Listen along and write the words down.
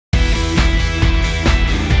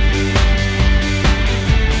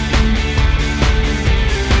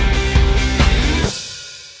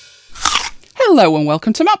Hello and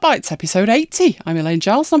welcome to Mac Bites, episode 80. I'm Elaine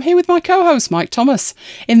Giles and I'm here with my co-host Mike Thomas.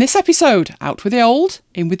 In this episode, out with the old,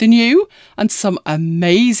 in with the new, and some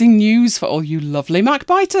amazing news for all you lovely Mac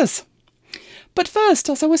Biters. But first,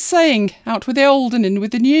 as I was saying, out with the old and in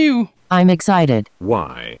with the new. I'm excited.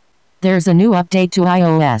 Why? There's a new update to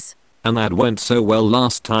iOS. And that went so well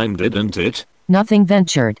last time, didn't it? Nothing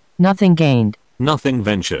ventured, nothing gained. Nothing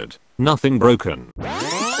ventured, nothing broken.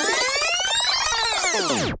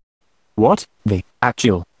 What? The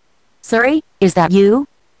actual? Sorry, is that you?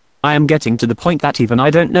 I am getting to the point that even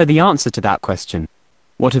I don't know the answer to that question.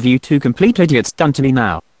 What have you two complete idiots done to me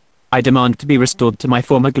now? I demand to be restored to my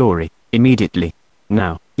former glory, immediately.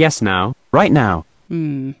 Now. Yes, now. Right now.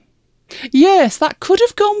 Yes, that could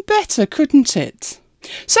have gone better, couldn't it?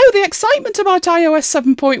 So the excitement about iOS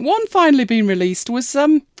 7.1 finally being released was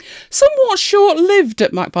somewhat short-lived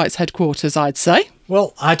at MacBite's headquarters, I'd say.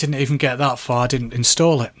 Well, I didn't even get that far. I didn't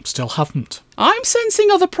install it. Still haven't. I'm sensing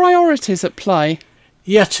other priorities at play.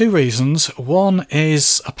 Yeah, two reasons. One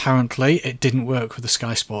is apparently it didn't work with the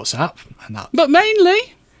Sky Sports app, and that. But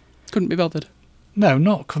mainly, couldn't be bothered. No,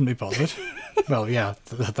 not couldn't be bothered. Well, yeah,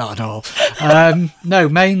 that and all. No,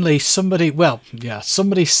 mainly somebody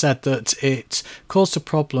said that it caused a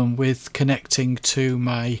problem with connecting to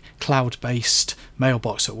my cloud-based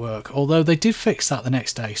mailbox at work, although they did fix that the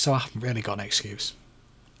next day, so I haven't really got an excuse.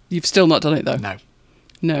 You've still not done it, though? No,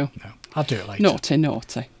 No. I'll do it later.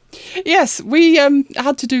 Naughty. Yes, we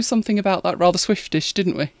had to do something about that rather swiftish,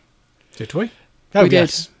 didn't we? Did we? Oh, We did.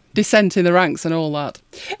 yes. Descent in the ranks and all that.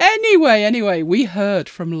 Anyway, we heard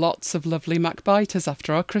from lots of lovely MacBiters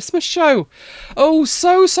after our Christmas show. Oh,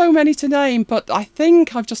 so many to name, but I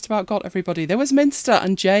think I've just about got everybody. There was Minster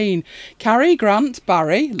and Jane, Carrie, Grant,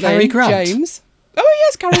 Barry, Carrie Lynn, Grant? James. Oh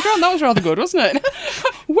yes, Carrie Grant, that was rather good, wasn't it?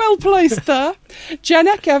 Well placed there.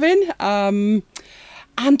 Jenna, Kevin, and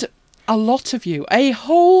a lot of you, a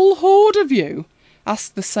whole horde of you,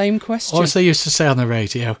 asked the same question. Or as they used to say on the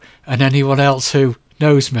radio, and anyone else who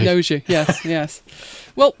knows me. Knows you, yes.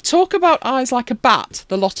 Well, talk about eyes like a bat,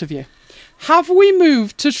 the lot of you. Have we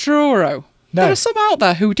moved to Truro? No. There are some out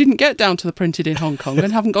there who didn't get down to the printed in Hong Kong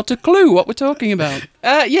and haven't got a clue what we're talking about.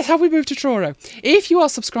 Yes, have we moved to Truro? If you are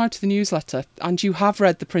subscribed to the newsletter and you have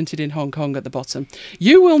read the printed in Hong Kong at the bottom,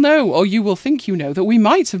 you will know, or you will think you know, that we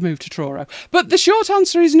might have moved to Truro. But the short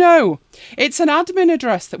answer is no. It's an admin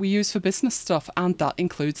address that we use for business stuff, and that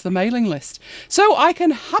includes the mailing list. So I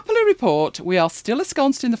can happily report we are still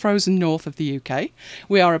ensconced in the frozen north of the UK.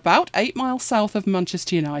 We are about 8 miles south of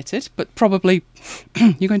Manchester United, but probably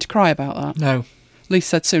you're going to cry about that. No. Least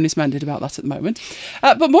said soonest mended about that at the moment.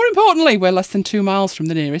 But more importantly, we're less than 2 miles from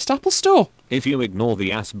the nearest Apple store. If you ignore the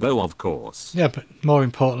ASBO, of course. Yeah, but more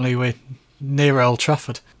importantly, we're near Old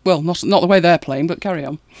Trafford. Well, not the way they're playing, but carry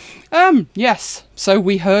on. Yes, so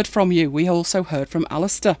we heard from you. We also heard from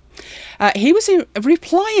Alistair. He was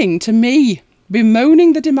replying to me,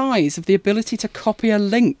 bemoaning the demise of the ability to copy a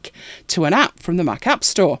link to an app from the Mac App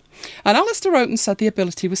Store. And Alistair wrote and said the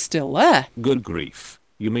ability was still there. Good grief.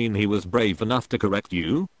 You mean he was brave enough to correct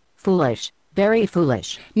you? Foolish. Very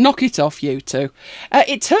foolish. Knock it off, you two.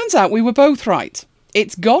 It turns out we were both right.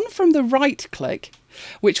 It's gone from the right click,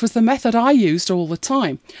 which was the method I used all the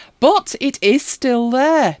time. But it is still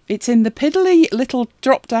there. It's in the piddly little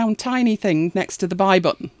drop-down tiny thing next to the buy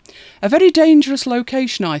button. A very dangerous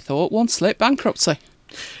location, I thought. One slip, bankruptcy.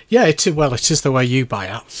 Yeah, it is the way you buy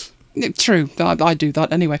apps. True, I do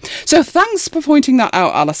that anyway. So thanks for pointing that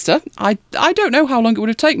out, Alistair. I don't know how long it would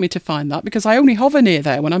have taken me to find that because I only hover near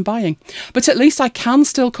there when I'm buying. But at least I can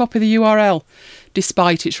still copy the URL,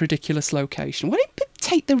 despite its ridiculous location. Why didn't it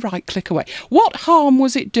take the right click away? What harm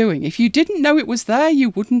was it doing? If you didn't know it was there,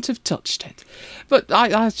 you wouldn't have touched it. But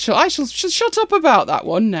I shall shut up about that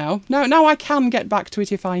one now. Now I can get back to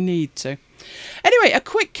it if I need to. Anyway, a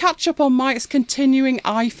quick catch-up on Mike's continuing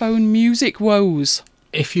iPhone music woes.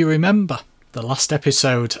 If you remember the last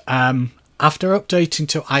episode, after updating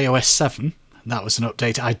to iOS 7, that was an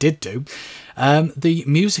update I did do, the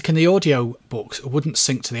music and the audio books wouldn't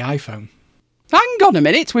sync to the iPhone. Hang on a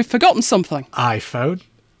minute, we've forgotten something. iPhone.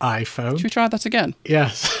 Should we try that again?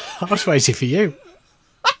 Yes, I was waiting for you.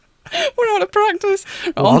 We're out of practice.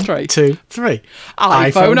 On 1, three. 2, 3.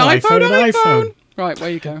 iPhone. Right, where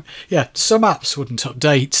you go. Yeah, some apps wouldn't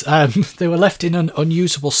update. They were left in an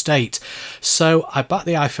unusable state. So I backed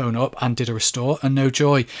the iPhone up and did a restore, and no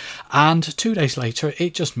joy. And 2 days later,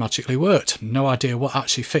 it just magically worked. No idea what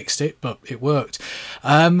actually fixed it, but it worked.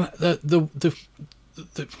 MacBite's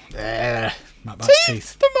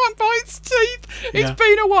teeth. The MacBite's teeth. It's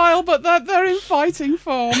been a while, but they're in fighting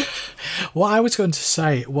form. What I was going to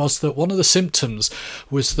say was that one of the symptoms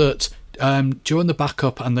was that during the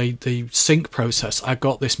backup and the sync process, I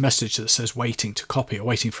got this message that says waiting to copy or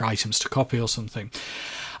waiting for items to copy or something.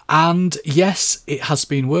 And yes, it has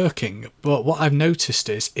been working, but what I've noticed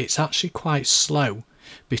is it's actually quite slow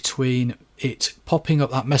between it popping up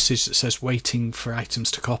that message that says waiting for items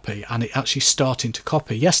to copy and it actually starting to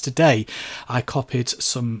copy. Yesterday, I copied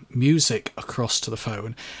some music across to the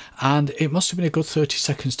phone, and it must have been a good 30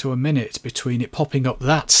 seconds to a minute between it popping up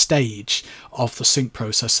that stage of the sync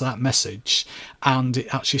process, that message, and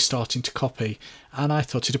it actually starting to copy. And I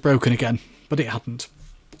thought it had broken again, but it hadn't.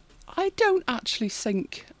 I don't actually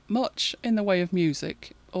sync much in the way of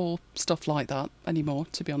music or stuff like that anymore,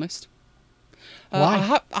 to be honest.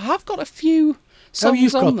 Why? I have got a few songs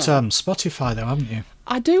you've on got there. Spotify though, haven't you?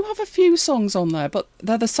 I do have a few songs on there, but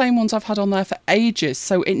they're the same ones I've had on there for ages,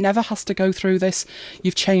 so it never has to go through this,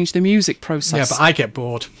 you've changed the music process. Yeah, but I get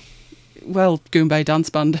bored. Well, Goombay Dance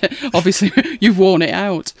Band, obviously you've worn it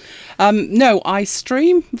out. No, I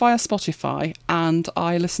stream via Spotify and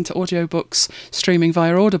I listen to audiobooks streaming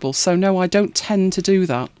via Audible, so no, I don't tend to do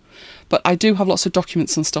that. But I do have lots of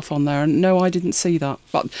documents and stuff on there, and no, I didn't see that.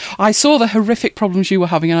 But I saw the horrific problems you were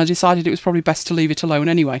having, and I decided it was probably best to leave it alone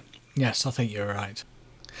anyway. Yes, I think you're right.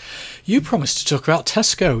 You promised to talk about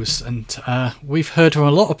Tesco's, and we've heard from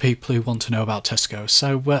a lot of people who want to know about Tesco's,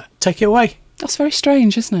 so take it away. That's very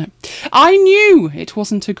strange, isn't it? I knew it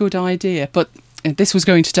wasn't a good idea, but this was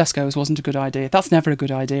going to Tesco's wasn't a good idea. That's never a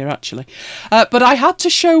good idea, actually. But I had to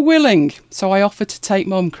show willing, so I offered to take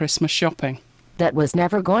Mum Christmas shopping. That was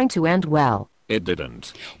never going to end well. It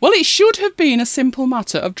didn't. Well, it should have been a simple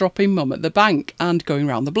matter of dropping Mum at the bank and going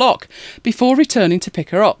round the block before returning to pick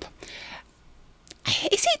her up.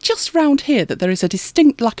 Is it just round here that there is a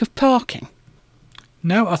distinct lack of parking?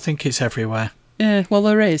 No, I think it's everywhere. Yeah, well,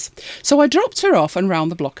 there is. So I dropped her off and round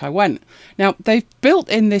the block I went. Now, they've built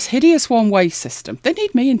in this hideous one-way system. They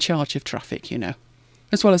need me in charge of traffic, you know,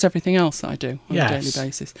 as well as everything else that I do on a daily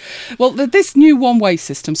basis. Well, this new one-way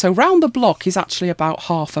system, so round the block is actually about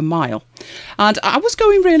half a mile. And I was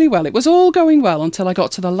going really well. It was all going well until I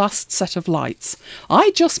got to the last set of lights.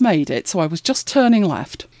 I just made it, so I was just turning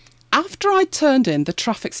left. After I turned in, the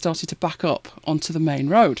traffic started to back up onto the main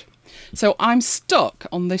road. So I'm stuck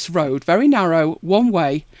on this road, very narrow, one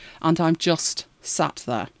way, and I'm just sat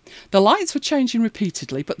there. The lights were changing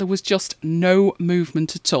repeatedly, but there was just no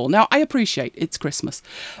movement at all. Now, I appreciate it's Christmas,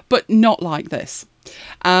 but not like this.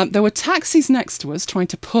 There were taxis next to us trying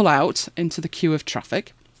to pull out into the queue of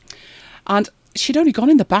traffic, and she'd only gone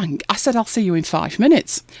in the bank. I said, I'll see you in 5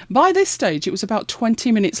 minutes. By this stage, it was about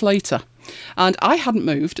 20 minutes later, and I hadn't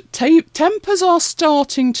moved. Tempers are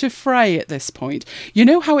starting to fray at this point. You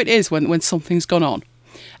know how it is when something's gone on,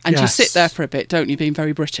 and you sit there for a bit, don't you, being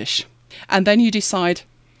very British, and then you decide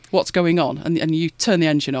what's going on, and you turn the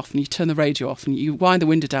engine off and you turn the radio off and you wind the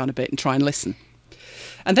window down a bit and try and listen.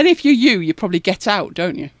 And then if you probably get out,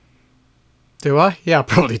 don't you? Do I? Yeah, I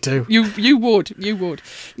probably do. You would.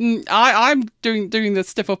 I'm doing the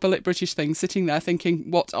stiff upper lip British thing, sitting there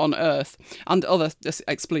thinking, what on earth? And other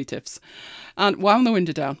expletives. And wound the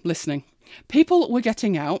window down, listening. People were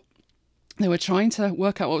getting out. They were trying to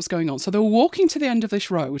work out what was going on. So they were walking to the end of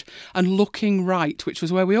this road and looking right, which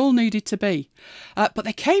was where we all needed to be. But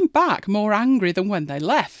they came back more angry than when they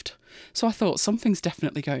left. So I thought something's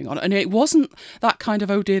definitely going on. And it wasn't that kind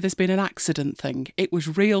of, oh dear, there's been an accident thing. It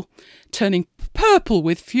was real turning purple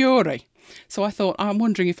with fury. So I thought, I'm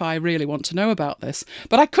wondering if I really want to know about this.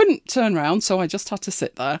 But I couldn't turn round, so I just had to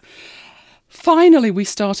sit there. Finally, we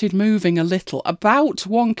started moving a little, about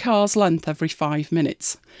one car's length every 5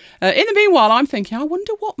 minutes. In the meanwhile, I'm thinking, I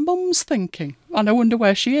wonder what Mum's thinking. And I wonder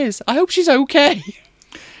where she is. I hope she's okay.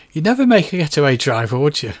 You'd never make a getaway driver,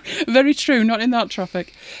 would you? Very true, not in that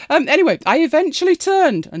traffic. Anyway, I eventually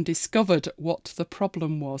turned and discovered what the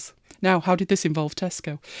problem was. Now, how did this involve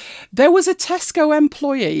Tesco? There was a Tesco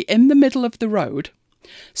employee in the middle of the road,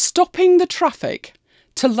 stopping the traffic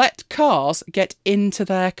to let cars get into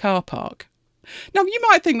their car park. Now, you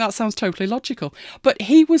might think that sounds totally logical, but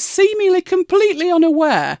he was seemingly completely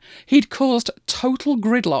unaware he'd caused total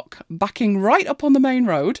gridlock, backing right up on the main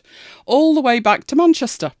road, all the way back to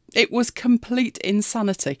Manchester. It was complete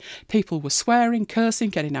insanity. People were swearing, cursing,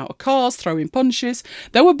 getting out of cars, throwing punches.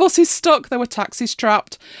 There were buses stuck, there were taxis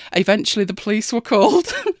trapped. Eventually the police were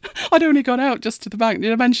called. I'd only gone out just to the bank.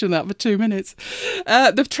 Did I mention that for 2 minutes?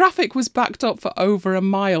 The traffic was backed up for over a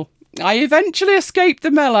mile. I eventually escaped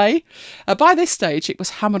the melee. By this stage, it was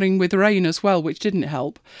hammering with rain as well, which didn't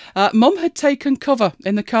help. Mum had taken cover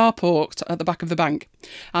in the car parked at the back of the bank.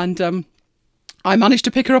 And I managed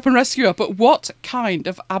to pick her up and rescue her. But what kind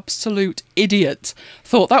of absolute idiot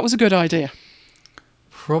thought that was a good idea?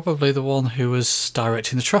 Probably the one who was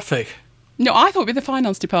directing the traffic. No, I thought it'd be the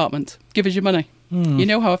finance department. Give us your money. You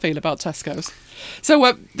know how I feel about Tesco's.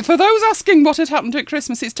 So for those asking what had happened at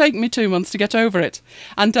Christmas, it's taken me 2 months to get over it.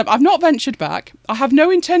 And I've not ventured back. I have no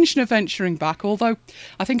intention of venturing back, although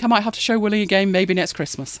I think I might have to show Willie again maybe next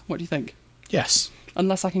Christmas. What do you think? Yes.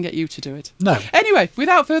 Unless I can get you to do it. No. Anyway,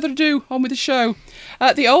 without further ado, on with the show.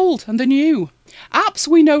 The old and the new. Apps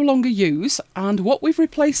we no longer use and what we've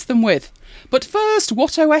replaced them with. But first,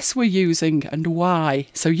 what OS we're using and why.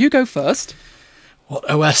 So you go first. What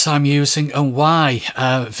OS I'm using and why?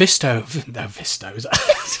 Visto. No, Visto.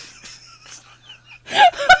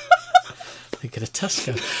 Thinking of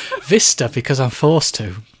Tesco. Vista, because I'm forced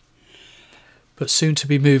to. But soon to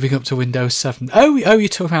be moving up to Windows 7. Oh, you're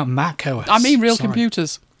talking about Mac OS. I mean real Sorry.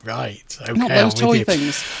 computers. Right. Okay. Not those toy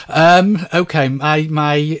things. Okay. My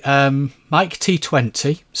Mic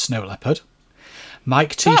T20 Snow Leopard.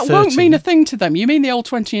 Mic T30. That won't mean a thing to them. You mean the old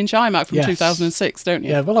 20-inch iMac from Yes. 2006, don't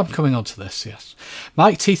you? Yeah, well, I'm coming on to this, yes.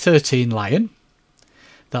 Mic T13 Lion.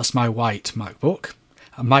 That's my white MacBook.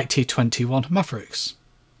 And Mic T21 Mavericks.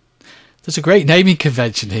 There's a great naming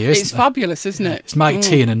convention here, isn't It's there? fabulous, isn't it? It's Mic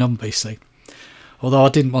T and a number, you see. Although I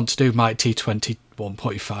didn't want to do Mic T20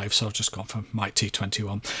 1.5, so I've just gone for Mic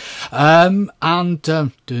T21. And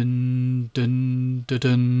dun dun dun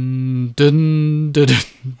dun dun dun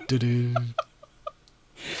dun dun.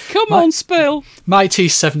 Come on, Spill. My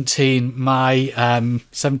T17, my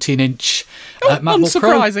 17-inch MacBook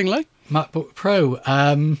Unsurprisingly. Pro. MacBook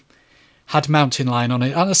Pro had Mountain Lion on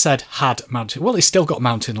it. And I said had Mountain. Well, it's still got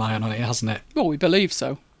Mountain Lion on it, hasn't it? Well, we believe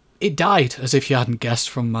so. It died, as if you hadn't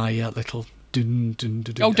guessed from my little. Dun, dun,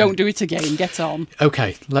 dun, dun. Oh, don't do it again. Get on.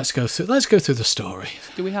 Okay, let's go through the story.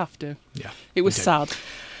 Do we have to? Yeah, It was we do. sad.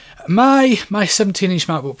 My 17-inch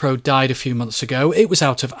MacBook Pro died a few months ago. It was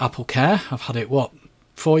out of Apple Care. I've had it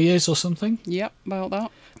 4 years or something. Yep, about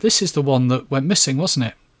that. This is the one that went missing, wasn't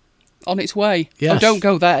it? On its way. Yes. Oh, don't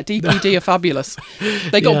go there. DPD are fabulous.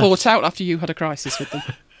 They got Yeah. bought out after you had a crisis with them.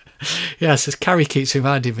 Yes, as Carrie keeps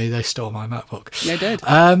reminding me, they stole my MacBook. They did.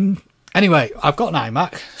 Anyway, I've got an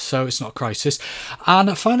iMac, so it's not a crisis. And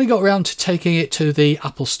I finally got around to taking it to the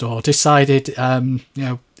Apple Store. Decided,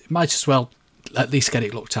 might as well at least get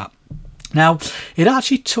it looked at. Now, it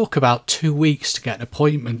actually took about 2 weeks to get an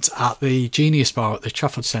appointment at the Genius Bar at the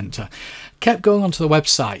Trafford Centre. Kept going onto the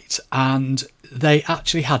website, and they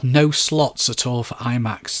actually had no slots at all for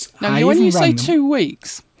iMacs. Now, I when even you say rang them- 2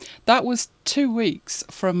 weeks, that was 2 weeks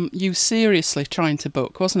from you seriously trying to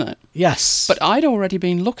book, wasn't it? Yes. But I'd already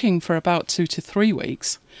been looking for about 2 to 3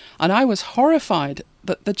 weeks, and I was horrified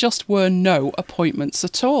that there just were no appointments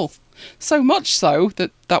at all. So much so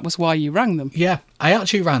that was why you rang them. Yeah, I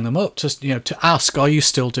actually rang them up to ask, are you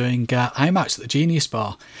still doing iMacs at the Genius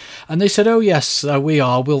Bar? And they said, oh yes, we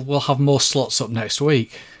are. We'll have more slots up next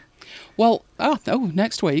week. Well,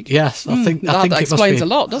 next week. Yes, I think that it must explains be, a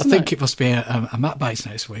lot, doesn't I think it? it must be a Mac Bites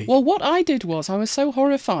next week. Well, what I did was I was so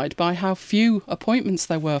horrified by how few appointments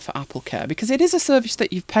there were for Apple Care, because it is a service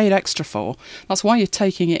that you've paid extra for. That's why you're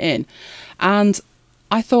taking it in. And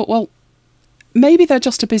I thought, well, maybe they're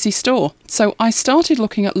just a busy store. So I started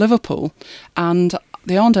looking at Liverpool and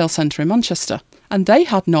the Arndale Centre in Manchester, and they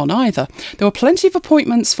had none either. There were plenty of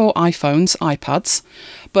appointments for iPhones, iPads,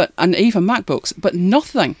 and even MacBooks, but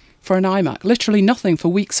nothing for an iMac, literally nothing for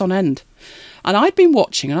weeks on end. And I'd been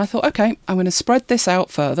watching and I thought, okay, I'm going to spread this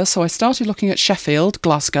out further. So I started looking at Sheffield,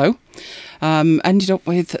 Glasgow, ended up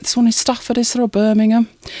with this one in Stafford, is there, or Birmingham?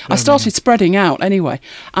 I started spreading out anyway.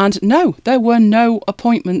 And no, there were no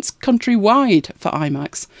appointments countrywide for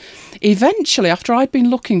iMacs. Eventually, after I'd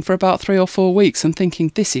been looking for about 3 or 4 weeks and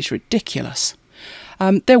thinking, this is ridiculous,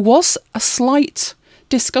 there was a slight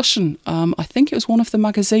discussion. I think it was one of the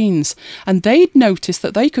magazines, and they'd noticed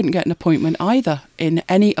that they couldn't get an appointment either in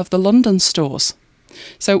any of the London stores.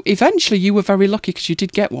 So eventually you were very lucky because you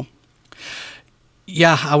did get one.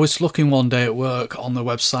 Yeah, I was looking one day at work on the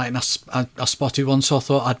website and I spotted one, so I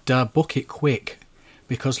thought I'd book it quick,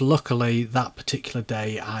 because luckily that particular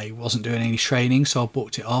day I wasn't doing any training, so I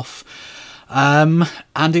booked it off.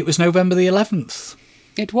 And it was November the 11th.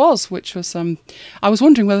 It was, which was, I was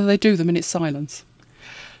wondering whether they do them in its silence.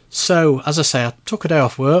 So, as I say, I took a day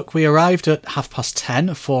off work. We arrived at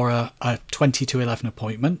 10:30 for a 20 to 11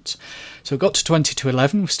 appointment. So we got to 20 to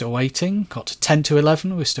 11, we're still waiting. Got to 10 to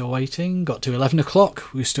 11, we're still waiting. Got to 11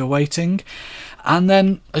 o'clock, we're still waiting. And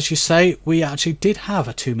then, as you say, we actually did have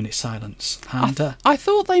a 2-minute silence. And I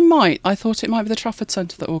thought they might. I thought it might be the Trafford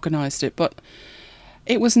Centre that organised it, but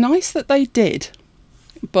it was nice that they did.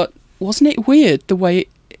 But wasn't it weird the way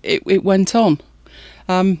it went on?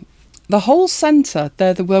 the whole centre,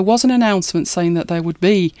 there was an announcement saying that there would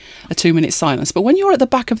be a 2-minute silence. But when you're at the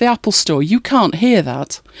back of the Apple store, you can't hear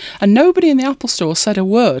that. And nobody in the Apple store said a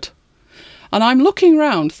word. And I'm looking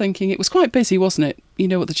round thinking it was quite busy, wasn't it? You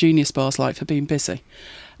know what the Genius Bar's like for being busy.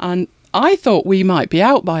 And I thought we might be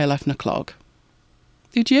out by 11 o'clock.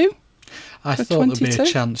 Did you? I For thought there'd be 22? a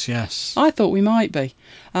chance, yes. I thought we might be.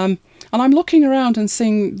 And I'm looking around and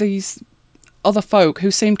seeing these other folk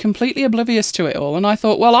who seemed completely oblivious to it all. And I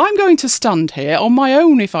thought, well, I'm going to stand here on my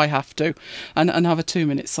own if I have to and have a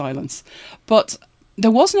 2-minute silence. But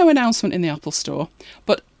there was no announcement in the Apple store.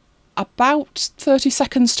 But about 30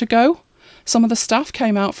 seconds to go, some of the staff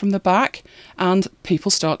came out from the back and people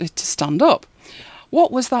started to stand up.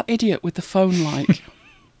 What was that idiot with the phone like?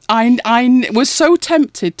 I was so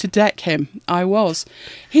tempted to deck him. I was.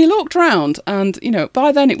 He looked round and,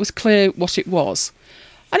 by then it was clear what it was.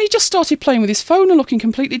 And he just started playing with his phone and looking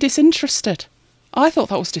completely disinterested. I thought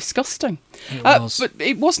that was disgusting. It was. But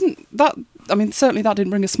it wasn't that... I mean, certainly that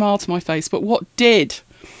didn't bring a smile to my face. But what did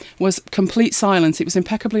was complete silence. It was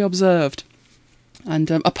impeccably observed. And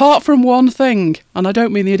apart from one thing, and I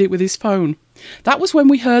don't mean the idiot with his phone, that was when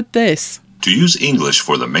we heard this. To use English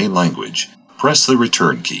for the main language, press the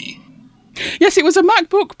return key. Yes, it was a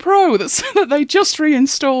MacBook Pro that they just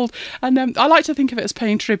reinstalled. And I like to think of it as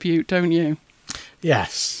paying tribute, don't you?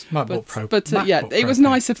 Yes, MacBook Pro. But MacBook yeah, Pro it was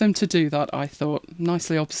Pro. nice of them to do that, I thought.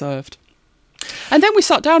 Nicely observed. And then we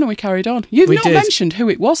sat down and we carried on. You've We not did. mentioned who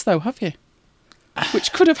it was, though, have you?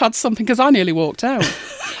 Which could have had something, because I nearly walked out.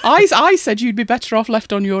 I said you'd be better off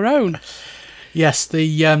left on your own. Yes,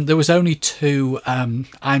 there was only 2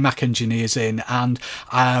 iMac engineers in, and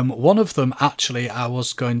one of them actually I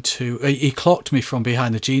was going to... He clocked me from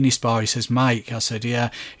behind the Genius Bar. He says, Mike. I said, yeah.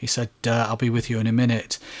 He said, I'll be with you in a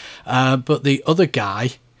minute. But the other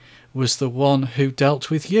guy was the one who dealt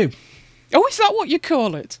with you. Oh, is that what you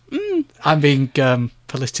call it? I'm being not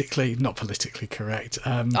politically correct.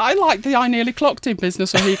 I like the I nearly clocked him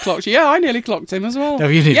business when he clocked you. Yeah, I nearly clocked him as well. No,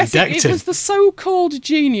 you nearly yes, decked it him. was the so-called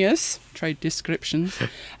genius, trade descriptions,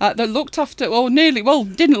 that looked after,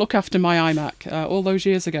 didn't look after my iMac all those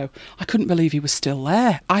years ago. I couldn't believe he was still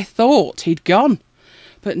there. I thought he'd gone.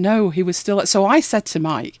 But no, he was still... So I said to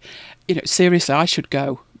Mike, seriously, I should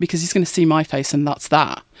go because he's going to see my face and that's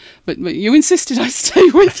that. But you insisted I stay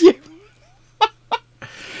with you.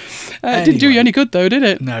 It didn't do you any good though, did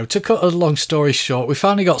it? No, to cut a long story short, we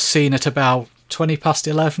finally got seen at about 20 past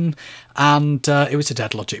 11 and it was a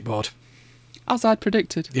dead logic board. As I'd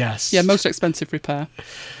predicted. Yes. Yeah, most expensive repair.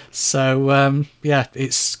 So,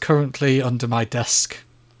 it's currently under my desk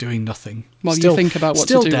doing nothing. While you think about what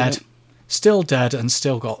to do dead. with it. Still dead and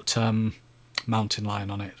still got Mountain Lion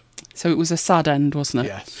on it. So it was a sad end, wasn't it?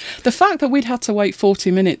 Yes. The fact that we'd had to wait 40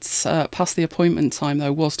 minutes past the appointment time,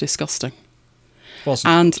 though, was disgusting.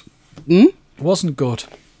 Wasn't good.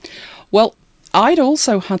 Well, I'd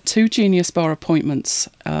also had 2 Genius Bar appointments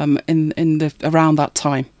around that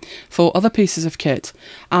time for other pieces of kit,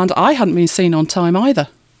 and I hadn't been seen on time either.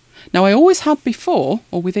 Now, I always had before,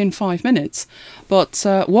 or within 5 minutes, but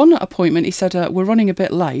one appointment, he said, we're running a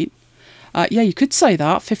bit late. Yeah, you could say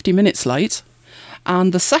that, 50 minutes late.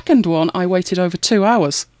 And the second one, I waited over 2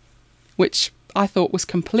 hours, which I thought was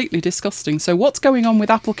completely disgusting. So what's going on with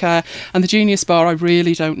AppleCare and the Genius Bar, I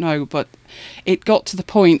really don't know. But it got to the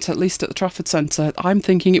point, at least at the Trafford Centre, I'm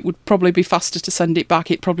thinking it would probably be faster to send it back.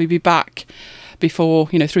 It'd probably be back before,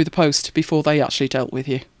 through the post, before they actually dealt with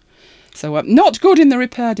you. So not good in the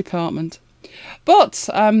repair department. But,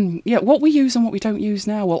 what we use and what we don't use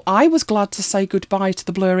now. Well, I was glad to say goodbye to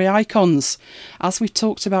the blurry icons. As we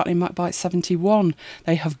talked about in MacBite 71,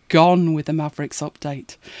 they have gone with the Mavericks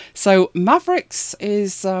update. So Mavericks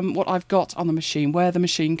is what I've got on the machine, where the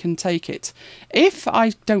machine can take it. If I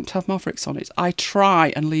don't have Mavericks on it, I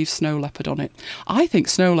try and leave Snow Leopard on it. I think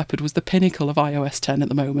Snow Leopard was the pinnacle of iOS 10 at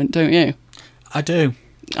the moment, don't you? I do.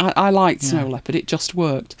 I liked Snow Leopard, it just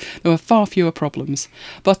worked. There were far fewer problems.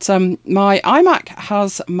 But my iMac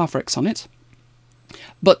has Mavericks on it.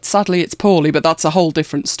 But sadly it's poorly, but that's a whole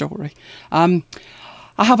different story. I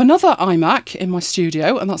have another iMac in my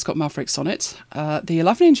studio, and that's got Mavericks on it. The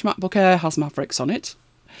 11-inch MacBook Air has Mavericks on it.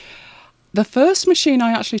 The first machine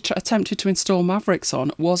I actually attempted to install Mavericks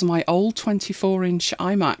on was my old 24-inch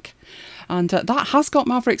iMac. And that has got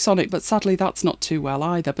Mavericks on it, but sadly that's not too well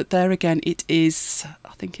either. But there again, it is,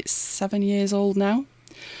 I think it's 7 years old now.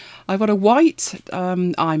 I've got a white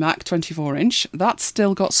iMac 24-inch. That's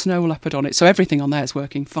still got Snow Leopard on it, so everything on there is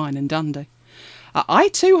working fine and dandy. I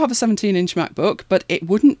too have a 17-inch MacBook, but it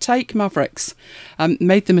wouldn't take Mavericks.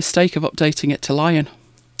 Made the mistake of updating it to Lion.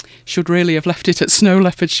 Should really have left it at Snow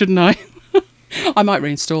Leopard, shouldn't I? I might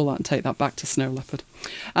reinstall that and take that back to Snow Leopard.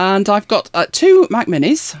 And I've got 2 Mac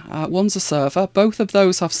Minis. One's a server. Both of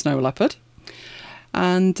those have Snow Leopard.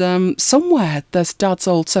 And somewhere there's Dad's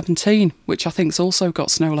old 17, which I think's also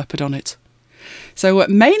got Snow Leopard on it. So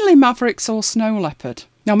mainly Mavericks or Snow Leopard.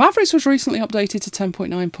 Now, Mavericks was recently updated to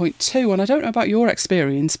 10.9.2, and I don't know about your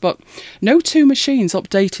experience, but no 2 machines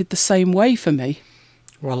updated the same way for me.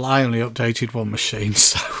 Well, I only updated one machine,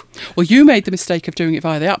 so... Well, you made the mistake of doing it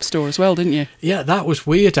via the App Store as well, didn't you? Yeah, that was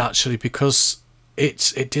weird, actually, because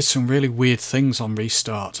it did some really weird things on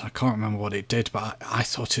restart. I can't remember what it did, but I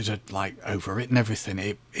thought it had, like, overwritten everything.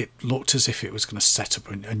 It looked as if it was going to set up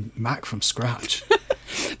a Mac from scratch.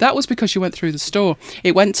 That was because you went through the store.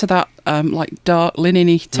 It went to that like dark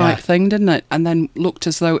linen-y type thing, didn't it? And then looked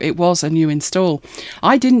as though it was a new install.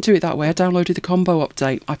 I didn't do it that way. I downloaded the combo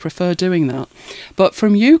update. I prefer doing that. But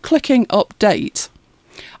from you clicking update,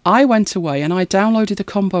 I went away and I downloaded the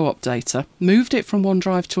combo updater, moved it from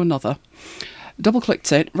OneDrive to another,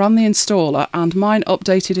 double-clicked it, ran the installer, and mine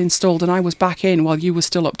updated, installed, and I was back in while you were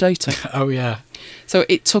still updating. Oh, yeah. So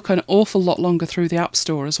it took an awful lot longer through the App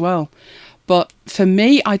Store as well. But for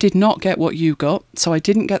me, I did not get what you got, so I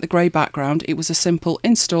didn't get the grey background. It was a simple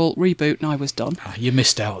install, reboot, and I was done. You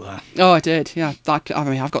missed out there. Oh, I did, yeah. I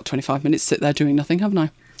mean, I've got 25 minutes to sit there doing nothing, haven't I?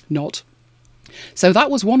 Not. So that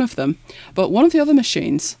was one of them. But one of the other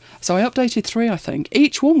machines, so I updated 3, I think.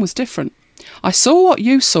 Each one was different. I saw what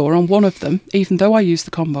you saw on one of them, even though I used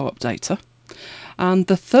the combo updater. And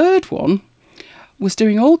the third one was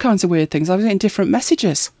doing all kinds of weird things. I was getting different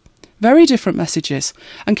messages. Very different messages.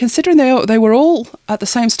 And considering they were all at the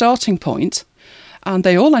same starting point, and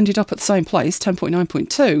they all ended up at the same place,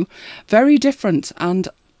 10.9.2, very different. And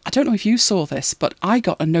I don't know if you saw this, but I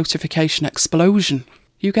got a notification explosion.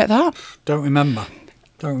 You get that? Don't remember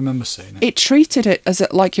seeing it. It treated it as,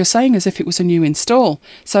 like you're saying, as if it was a new install.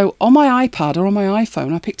 So on my iPad or on my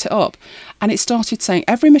iPhone, I picked it up and it started saying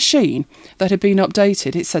every machine that had been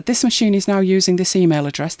updated, it said this machine is now using this email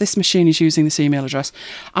address, this machine is using this email address.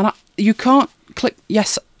 And you can't click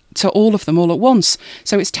yes to all of them all at once.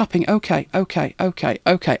 So it's tapping OK, OK, OK,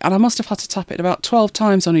 OK. And I must have had to tap it about 12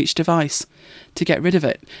 times on each device to get rid of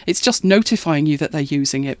it. It's just notifying you that they're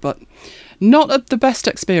using it, but not the best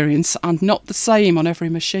experience and not the same on every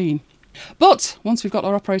machine. But once we've got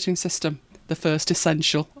our operating system, the first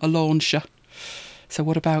essential, a launcher. So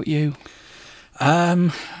what about you?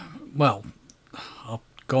 Well, I'll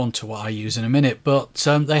go on to what I use in a minute, but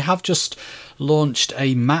they have just launched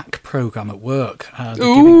a Mac program at work.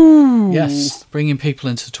 Bringing people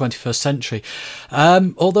into the 21st century.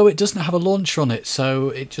 Although it doesn't have a launcher on it, so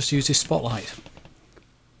it just uses Spotlight.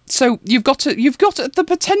 So you've got the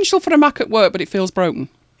potential for a Mac at work, but it feels broken.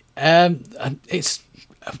 It's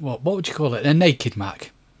what would you call it? A naked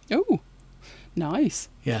Mac. Oh, nice.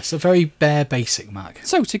 Yes, a very bare, basic Mac.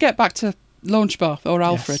 So to get back to Launchbar or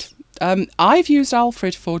Alfred, I've used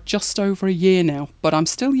Alfred for just over a year now, but I'm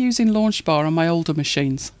still using Launchbar on my older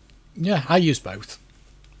machines. Yeah, I use both.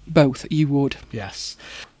 Both, you would. Yes.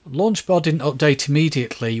 Launchbar didn't update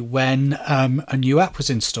immediately when a new app was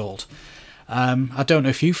installed. I don't know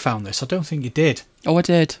if you found this. I don't think you did. Oh, I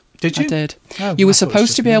did. Did you? I did. Oh, you were I thought it was supposed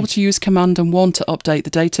just to be me. able to use Command and 1 to update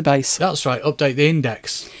the database. That's right, update the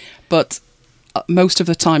index. But most of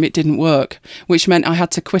the time it didn't work, which meant I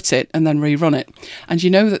had to quit it and then rerun it. And you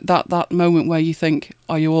know that moment where you think,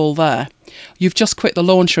 are you all there? You've just quit the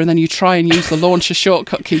launcher and then you try and use the launcher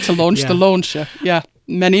shortcut key to launch the launcher. Yeah,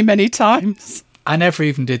 many, many times. I never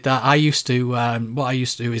even did that. I used to, what I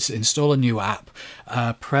used to do is install a new app,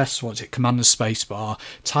 press, Command and Spacebar,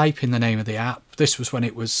 type in the name of the app. This was when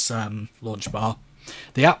it was Launchbar.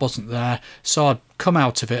 The app wasn't there, so I'd come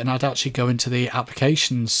out of it and I'd actually go into the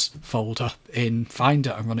applications folder in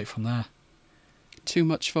Finder and run it from there. Too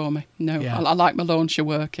much for me. No, Yeah. I like my launcher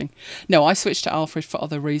working. No, I switched to Alfred for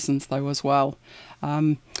other reasons though as well.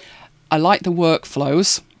 I like the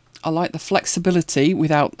workflows. I like the flexibility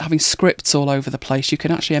without having scripts all over the place. You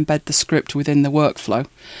can actually embed the script within the workflow.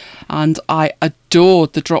 And I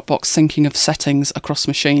adored the Dropbox syncing of settings across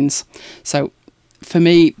machines. So for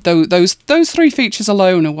me, those 3 features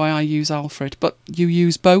alone are why I use Alfred. But you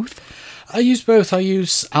use both? I use both. I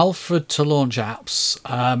use Alfred to launch apps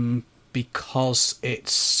because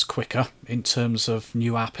it's quicker in terms of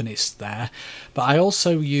new app and it's there. But I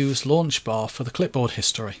also use Launchbar for the clipboard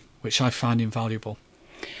history, which I find invaluable.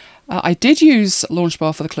 I did use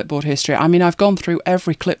Launchbar for the clipboard history. I mean, I've gone through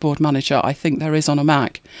every clipboard manager I think there is on a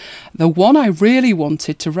Mac. The one I really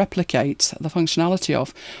wanted to replicate the functionality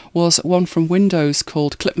of was one from Windows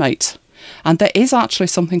called Clipmate. And there is actually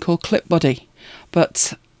something called ClipBuddy.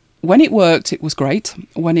 But when it worked, it was great.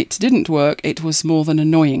 When it didn't work, it was more than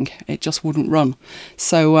annoying. It just wouldn't run.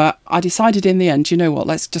 So I decided in the end, you know what,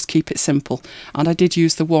 let's just keep it simple. And I did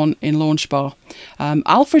use the one in Launchbar.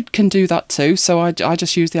 Alfred can do that too, so I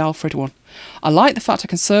just use the Alfred one. I like the fact I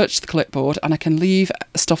can search the clipboard and I can leave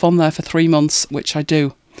stuff on there for 3 months, which I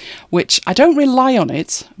do. Which I don't rely on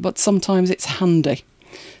it, but sometimes it's handy.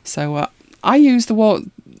 So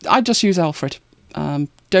I just use Alfred.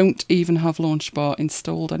 Don't even have Launchbar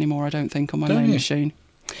installed anymore, I don't think, on my main machine.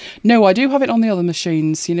 No, I do have it on the other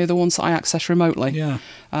machines, you know, the ones that I access remotely. Yeah.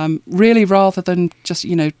 Really, rather than just,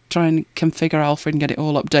 you know, try and configure Alfred and get it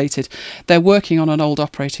all updated, they're working on an old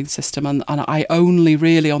operating system, and I only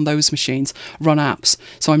really on those machines run apps.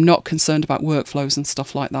 So I'm not concerned about workflows and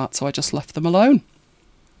stuff like that, so I just left them alone.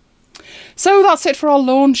 So that's it for our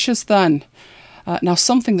launchers then. Now,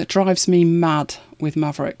 something that drives me mad with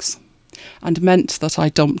Mavericks, and meant that I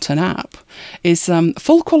dumped an app, is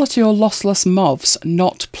full quality or lossless MOVs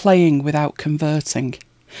not playing without converting.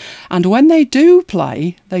 And when they do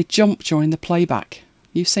play, they jump during the playback.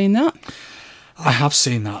 You've seen that? I have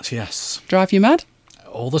seen that, yes. Drive you mad?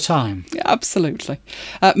 All the time. Yeah, absolutely.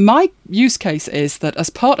 My use case is that as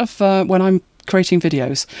part of when I'm creating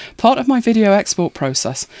videos, part of my video export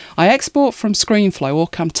process, I export from ScreenFlow or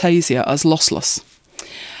Camtasia as lossless.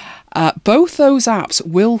 Both those apps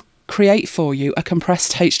will create for you a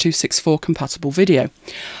compressed H.264 compatible video,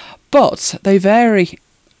 but they vary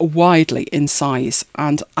widely in size,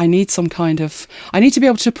 and I need to be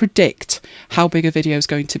able to predict how big a video is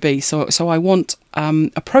going to be. So I want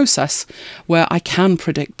a process where I can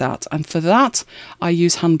predict that, and for that I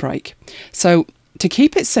use Handbrake. So to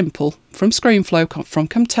keep it simple, from ScreenFlow, from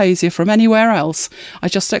Camtasia, from anywhere else, I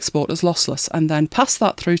just export as lossless and then pass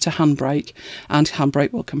that through to Handbrake, and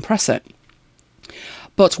Handbrake will compress it.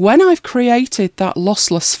 But when I've created that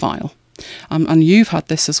lossless file, and you've had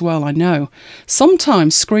this as well, I know,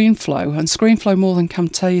 sometimes ScreenFlow, and ScreenFlow more than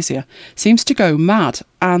Camtasia, seems to go mad,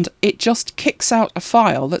 and it just kicks out a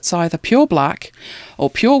file that's either pure black or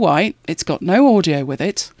pure white, it's got no audio with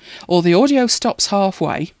it, or the audio stops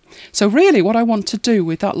halfway. So really what I want to do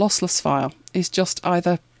with that lossless file is just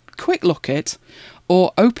either quick look it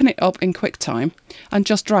or open it up in QuickTime and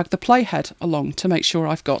just drag the playhead along to make sure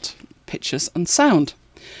I've got pictures and sound.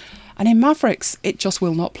 And in Mavericks, it just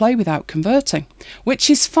will not play without converting, which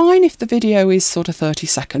is fine if the video is sort of 30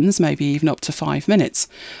 seconds, maybe even up to 5 minutes.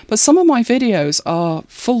 But some of my videos are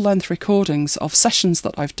full-length recordings of sessions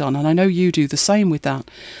that I've done, and I know you do the same with that.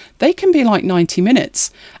 They can be like 90 minutes,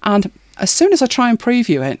 and as soon as I try and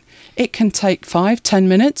preview it, it can take 5-10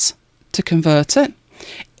 minutes to convert it.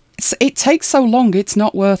 It takes so long, it's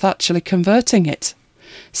not worth actually converting it.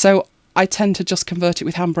 So I tend to just convert it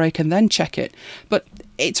with Handbrake and then check it. But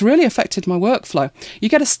it's really affected my workflow. You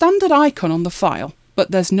get a standard icon on the file,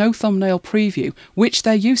 but there's no thumbnail preview, which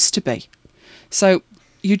there used to be. So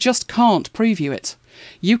you just can't preview it.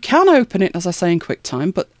 You can open it, as I say, in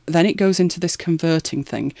QuickTime, but then it goes into this converting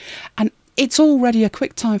thing. And it's already a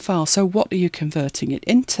QuickTime file, so what are you converting it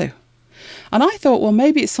into? And I thought, well,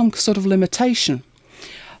 maybe it's some sort of limitation.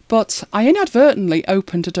 But I inadvertently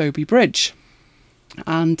opened Adobe Bridge.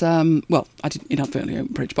 And, well, I didn't inadvertently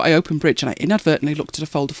open Bridge, but I opened Bridge and I inadvertently looked at a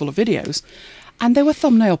folder full of videos. And there were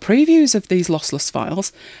thumbnail previews of these lossless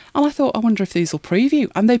files. And I thought, I wonder if these will preview.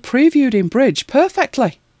 And they previewed in Bridge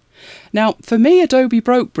perfectly. Now, for me, Adobe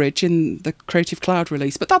broke Bridge in the Creative Cloud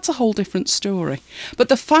release, but that's a whole different story. But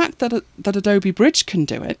the fact that Adobe Bridge can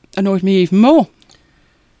do it annoyed me even more.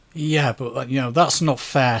 Yeah, but, that's not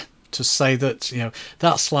fair to say that,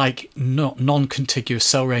 that's like non-contiguous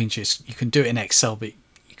cell ranges. You can do it in Excel, but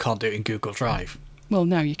you can't do it in Google Drive. Well,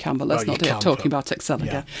 now you can, but let's not talking about Excel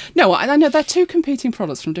again. No, I know they're two competing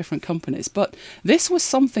products from different companies, but this was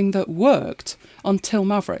something that worked until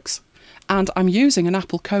Mavericks. And I'm using an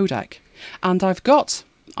Apple codec. And I've got,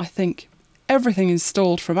 I think, everything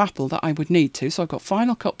installed from Apple that I would need to. So I've got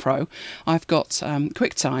Final Cut Pro, I've got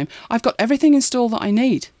QuickTime, I've got everything installed that I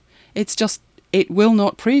need. It's just, it will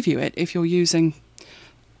not preview it if you're using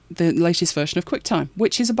the latest version of QuickTime,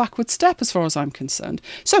 which is a backward step as far as I'm concerned.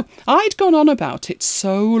 So I'd gone on about it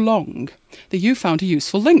so long that you found a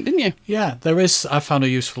useful link, didn't you? Yeah, I found a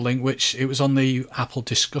useful link, which it was on the Apple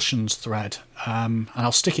discussions thread, and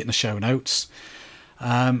I'll stick it in the show notes.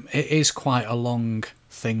 It is quite a long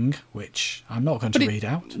thing, which I'm not going to read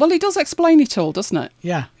out. Well, it does explain it all, doesn't it?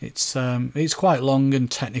 Yeah, it's quite long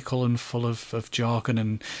and technical and full of jargon,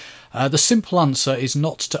 and the simple answer is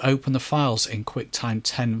not to open the files in QuickTime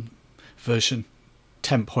 10 version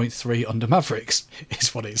 10.3 under Mavericks,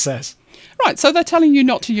 is what it says. Right, so they're telling you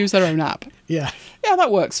not to use their own app. Yeah. Yeah,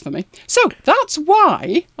 that works for me. So that's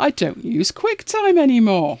why I don't use QuickTime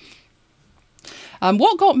anymore.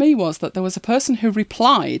 What got me was that there was a person who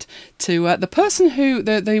replied to the person who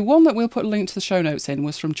the one that we'll put a link to the show notes in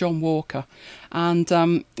was from John Walker, and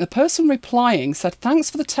the person replying said,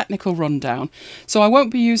 "Thanks for the technical rundown. So I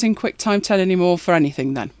won't be using QuickTime 10 anymore for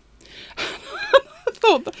anything then." I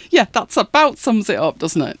thought, yeah, that's about sums it up,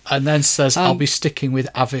 doesn't it? And then says, "I'll be sticking with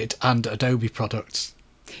Avid and Adobe products."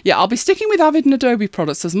 Yeah, I'll be sticking with Avid and Adobe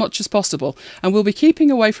products as much as possible, and will be keeping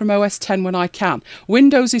away from OS X when I can.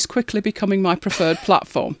 Windows is quickly becoming my preferred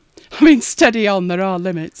platform. I mean, steady on, there are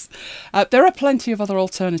limits. There are plenty of other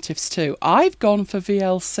alternatives too. I've gone for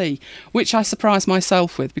VLC, which I surprised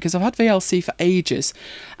myself with, because I've had VLC for ages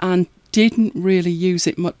and didn't really use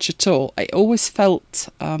it much at all. It always felt,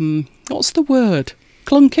 what's the word?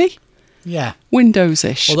 Clunky? Yeah.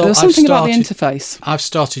 Windows-ish. Although There was something about the interface. I've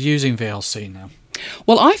started using VLC now.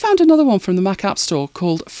 Well, I found another one from the Mac App Store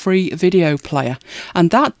called Free Video Player,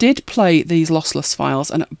 and that did play these lossless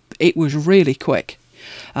files, and it was really quick.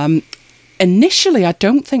 Initially, I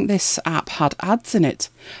don't think this app had ads in it,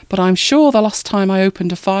 but I'm sure the last time I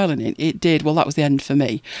opened a file in it, it did. Well, that was the end for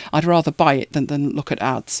me. I'd rather buy it than look at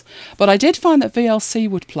ads. But I did find that VLC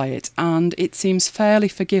would play it, and it seems fairly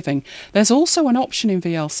forgiving. There's also an option in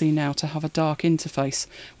VLC now to have a dark interface,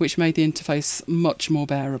 which made the interface much more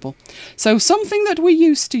bearable. So something that we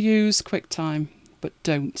used to use, QuickTime, but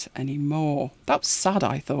don't anymore. That was sad,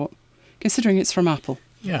 I thought, considering it's from Apple.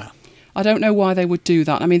 Yeah. I don't know why they would do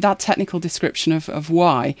that. I mean, that technical description of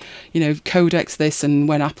why, codecs this and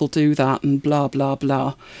when Apple do that and blah, blah,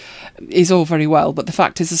 blah, is all very well. But the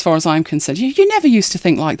fact is, as far as I'm concerned, you never used to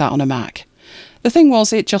think like that on a Mac. The thing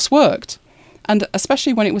was, it just worked. And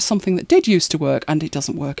especially when it was something that did used to work and it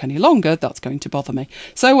doesn't work any longer, that's going to bother me.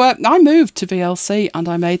 So I moved to VLC and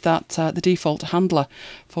I made that the default handler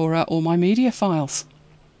for all my media files.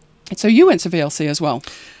 So you went to VLC as well.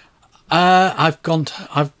 I've gone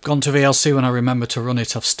to VLC when I remember to run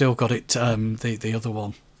it. I've still got it. The other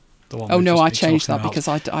one. The one. Oh no, I changed that because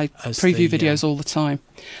I preview videos all the time.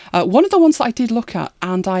 One of the ones that I did look at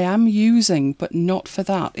and I am using, but not for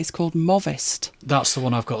that, is called Movist. That's the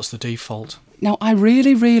one I've got as the default. Now, I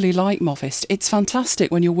really, really like Movist. It's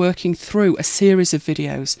fantastic when you're working through a series of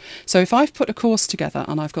videos. So if I've put a course together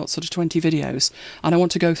and I've got sort of 20 videos and I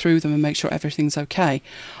want to go through them and make sure everything's okay,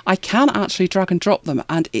 I can actually drag and drop them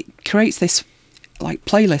and it creates this like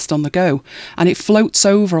playlist on the go and it floats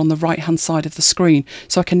over on the right hand side of the screen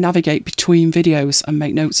so I can navigate between videos and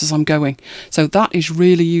make notes as I'm going. So that is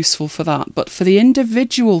really useful for that. But for the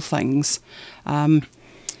individual things,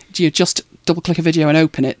 you just double click a video and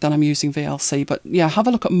open it, then I'm using VLC. But yeah, have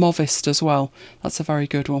a look at Movist as well. That's a very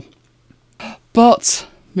good one. But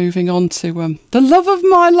moving on to the love of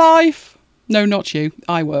my life. No, not you.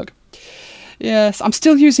 iWork. Yes, I'm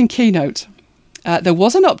still using Keynote. There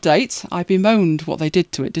was an update. I bemoaned what they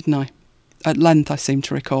did to it, didn't I? At length, I seem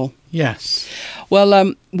to recall. Yes.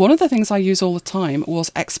 Well, one of the things I use all the time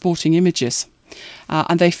was exporting images.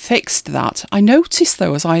 And they fixed that. I noticed,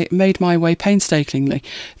 though, as I made my way painstakingly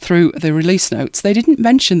through the release notes, they didn't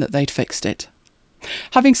mention that they'd fixed it.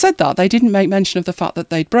 Having said that, they didn't make mention of the fact that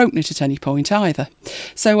they'd broken it at any point either.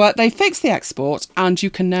 So they fixed the export, and you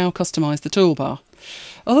can now customise the toolbar.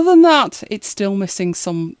 Other than that, it's still missing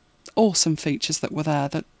some awesome features that were there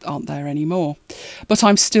that aren't there anymore. But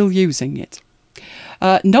I'm still using it.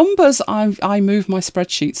 Numbers, I moved my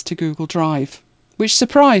spreadsheets to Google Drive, which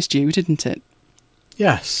surprised you, didn't it?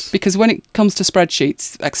 Yes. Because when it comes to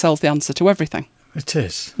spreadsheets, Excel's the answer to everything. It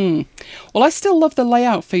is. Well, I still love the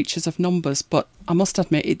layout features of Numbers, but I must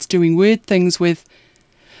admit it's doing weird things with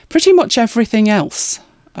pretty much everything else.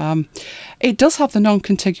 It does have the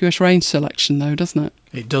non-contiguous range selection, though, doesn't it?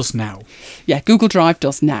 It does now. Yeah, Google Drive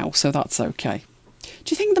does now, so that's okay.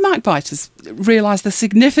 Do you think the MacBiters realise the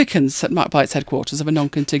significance at MacBite's headquarters of a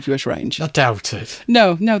non-contiguous range? I doubt it.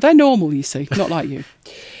 No, they're normal, you see, not like you.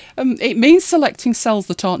 It means selecting cells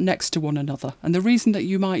that aren't next to one another, and the reason that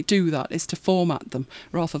you might do that is to format them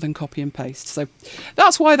rather than copy and paste. So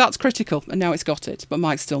that's why that's critical, and now it's got it, but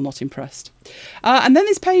Mike's still not impressed. And then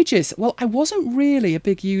there's Pages. Well, I wasn't really a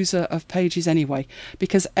big user of Pages anyway,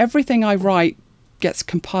 because everything I write gets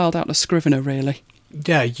compiled out of Scrivener, really.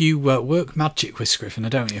 Yeah, you work magic with Scrivener,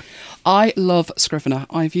 don't you? I love Scrivener.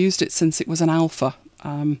 I've used it since it was an alpha.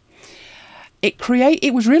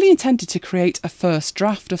 it was really intended to create a first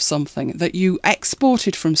draft of something that you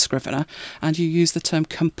exported from Scrivener, and you use the term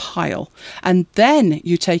compile, and then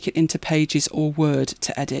you take it into Pages or Word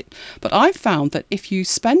to edit. But I've found that if you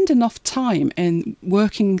spend enough time in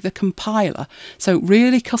working the compiler, so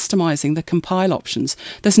really customizing the compile options,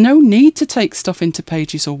 there's no need to take stuff into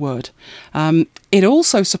Pages or Word. It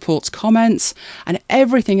also supports comments and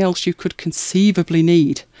everything else you could conceivably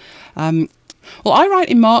need. Well, I write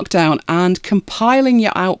in Markdown, and compiling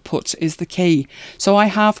your output is the key. So I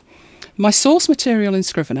have my source material in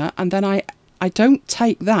Scrivener, and then I don't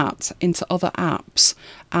take that into other apps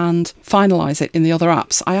and finalise it in the other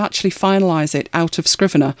apps. I actually finalise it out of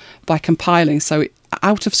Scrivener by compiling. So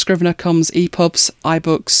out of Scrivener comes EPUBs,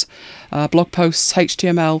 iBooks, blog posts,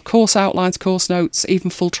 HTML, course outlines, course notes, even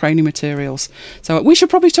full training materials. So we should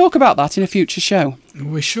probably talk about that in a future show.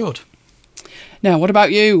 We should. Now, what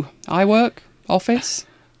about you? iWork? Office?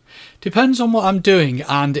 Depends on what I'm doing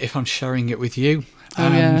and if I'm sharing it with you. Oh,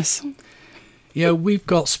 yes. Yeah, we've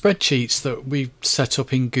got spreadsheets that we've set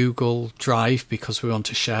up in Google Drive because we want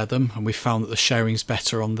to share them, and we found that the sharing's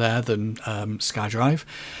better on there than SkyDrive.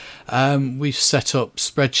 We've set up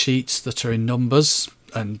spreadsheets that are in Numbers,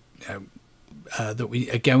 and that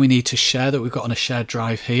we need to share, that we've got on a shared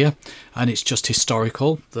drive here, and it's just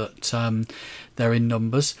historical that they're in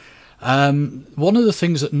Numbers. One of the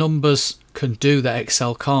things that Numbers can do that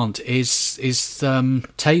Excel can't is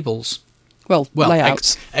tables. Well,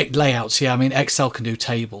 layouts. Layouts, yeah. I mean, Excel can do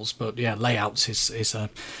tables, but yeah, layouts is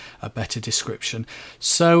a better description.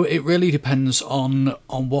 So it really depends on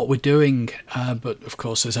what we're doing. But of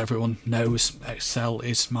course, as everyone knows, Excel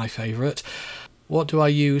is my favourite. What do I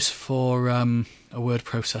use for a word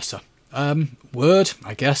processor? Word,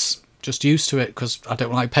 I guess. Just used to it because I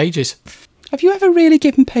don't like Pages. Have you ever really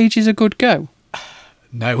given Pages a good go?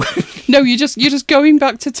 No. No, you're just going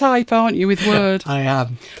back to type, aren't you, with Word? I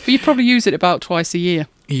am. But you probably use it about twice a year.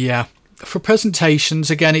 Yeah. For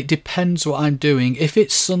presentations, again, it depends what I'm doing. If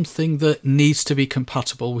it's something that needs to be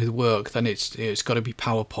compatible with work, then it's got to be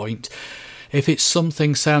PowerPoint. If it's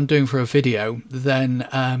something, say, I'm doing for a video, then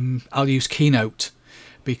I'll use Keynote,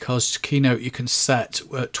 because Keynote you can set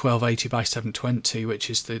at 1280 by 720, which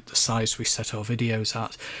is the size we set our videos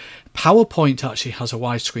at. PowerPoint actually has a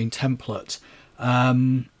widescreen template.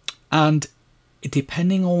 And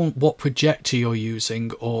depending on what projector you're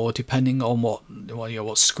using, or depending on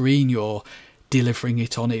what screen you're delivering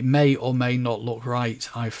it on, it may or may not look right,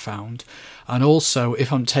 I've found. And also,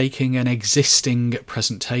 if I'm taking an existing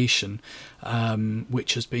presentation,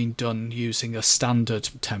 which has been done using a standard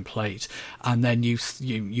template, and then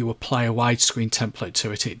you apply a widescreen template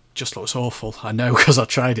to it, it just looks awful. I know, because I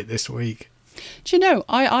tried it this week. Do you know,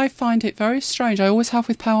 I find it very strange. I always have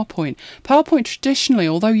with PowerPoint. PowerPoint traditionally,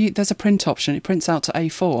 although there's a print option, it prints out to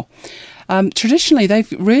A4. Traditionally,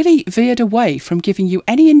 they've really veered away from giving you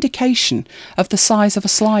any indication of the size of a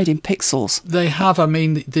slide in pixels. They have. I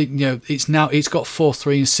mean, it's got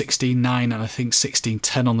 4:3 and 16:9, and I think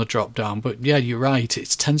 16:10 on the drop down. But yeah, you're right. It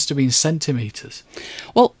tends to be in centimetres.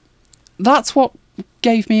 Well, that's what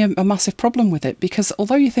gave me a massive problem with it, because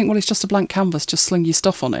although you think, well, it's just a blank canvas, just sling your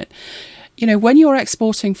stuff on it. You know, when you're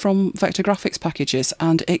exporting from vector graphics packages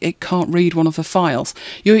and it can't read one of the files,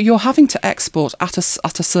 you're having to export at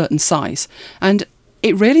a certain size, and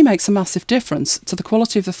it really makes a massive difference to the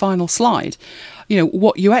quality of the final slide. You know,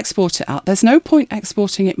 what you export it at, there's no point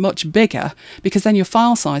exporting it much bigger, because then your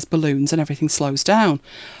file size balloons and everything slows down.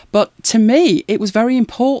 But to me, it was very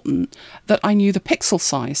important that I knew the pixel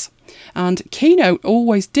size. And Keynote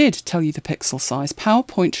always did tell you the pixel size.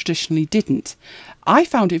 PowerPoint traditionally didn't. I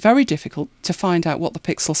found it very difficult to find out what the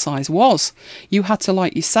pixel size was. You had to,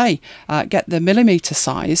 like you say, get the millimetre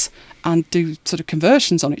size and do sort of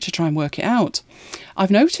conversions on it to try and work it out.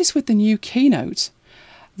 I've noticed with the new Keynote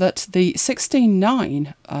that the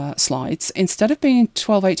 16:9 slides, instead of being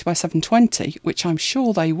 1280 by 720, which I'm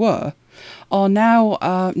sure they were, are now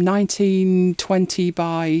 1920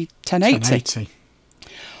 by 1080.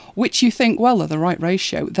 Which you think, well, they're the right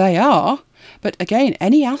ratio. They are. But again,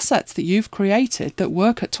 any assets that you've created that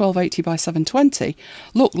work at 1280 by 720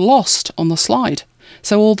 look lost on the slide.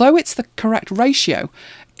 So although it's the correct ratio,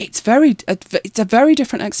 it's a very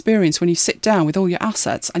different experience when you sit down with all your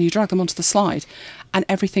assets and you drag them onto the slide, and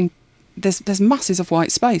everything, there's masses of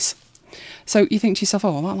white space. So you think to yourself,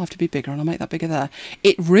 oh, well, that'll have to be bigger, and I'll make that bigger there.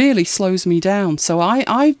 It really slows me down. So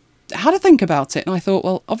I had to think about it, and I thought,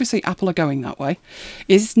 well, obviously Apple are going that way.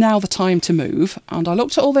 Is now the time to move? And I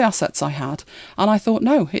looked at all the assets I had, and I thought,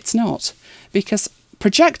 no, it's not. Because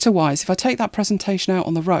projector-wise, if I take that presentation out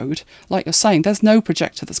on the road, like you're saying, there's no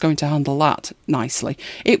projector that's going to handle that nicely.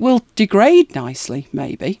 It will degrade nicely,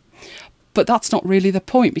 maybe, But that's not really the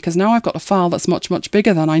point, because now I've got a file that's much, much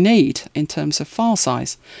bigger than I need in terms of file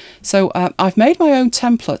size. So I've made my own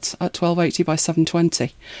template at 1280 by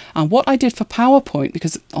 720. And what I did for PowerPoint,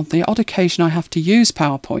 because on the odd occasion I have to use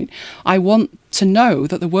PowerPoint, I want to know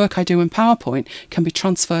that the work I do in PowerPoint can be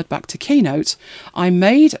transferred back to Keynote. I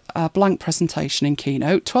made a blank presentation in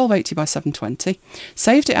Keynote, 1280 by 720,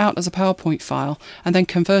 saved it out as a PowerPoint file, and then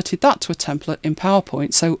converted that to a template in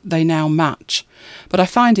PowerPoint so they now match. But I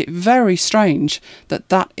find it very strange that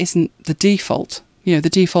that isn't the default. You know, the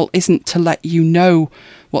default isn't to let you know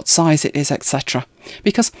what size it is, etc.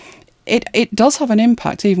 Because it does have an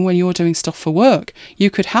impact even when you're doing stuff for work. You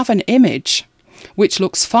could have an image which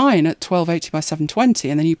looks fine at 1280 by 720,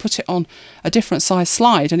 and then you put it on a different size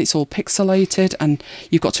slide and it's all pixelated and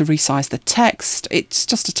you've got to resize the text. It's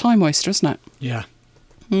just a time waster, isn't it? Yeah.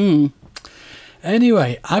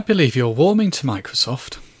 Anyway, I believe you're warming to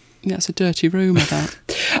Microsoft. Yeah, it's a dirty rumour, that.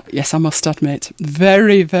 Yes, I must admit.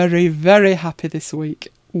 Very, very, very happy this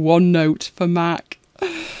week. OneNote for Mac.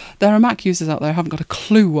 There are Mac users out there who haven't got a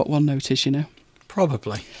clue what OneNote is, you know.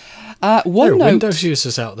 Probably. There are OneNote, Windows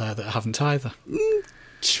users out there that haven't either.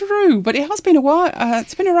 True, but it has been a while.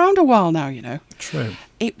 It's been around a while now, you know. True.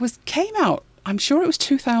 It came out, I'm sure it was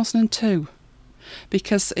 2002,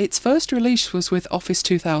 because its first release was with Office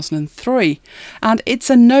 2003, and it's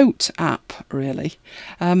a note app, really.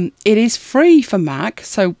 It is free for Mac,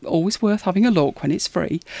 so always worth having a look when it's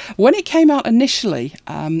free. When it came out initially,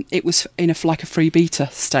 it was in like a free beta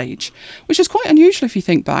stage, which is quite unusual if you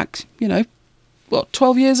think back, you know,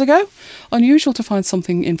 12 years ago? Unusual to find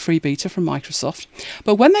something in free beta from Microsoft.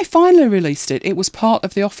 But when they finally released it, it was part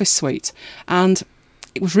of the Office suite, and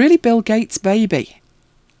it was really Bill Gates' baby.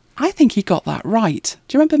 I think he got that right.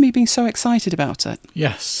 Do you remember me being so excited about it?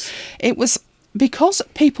 Yes. It was because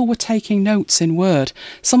people were taking notes in Word,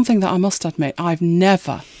 something that I must admit I've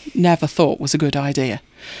never thought was a good idea.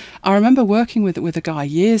 I remember working with a guy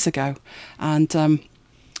years ago, and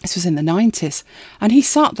this was in the 90s, and he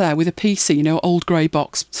sat there with a PC, you know, old grey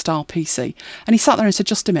box style PC, and he sat there and said,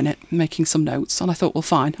 just a minute, making some notes. And I thought, well,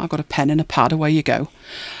 fine, I've got a pen and a pad, away you go.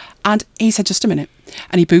 And he said, just a minute.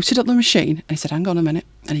 And he booted up the machine, and he said, hang on a minute.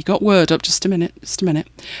 And he got Word up, just a minute.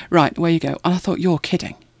 Right, away you go. And I thought, you're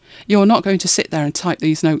kidding. You're not going to sit there and type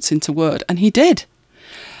these notes into Word. And he did.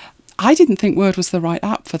 I didn't think Word was the right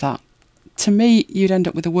app for that. To me, you'd end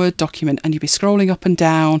up with a Word document and you'd be scrolling up and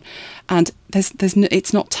down, and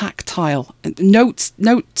it's not tactile. Notes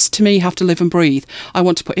to me have to live and breathe. I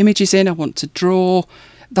want to put images in, I want to draw,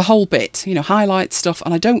 the whole bit, you know, highlight stuff,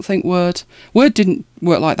 and I don't think Word didn't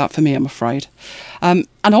work like that for me, I'm afraid. And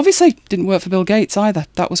obviously didn't work for Bill Gates either.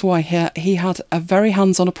 That was why he had a very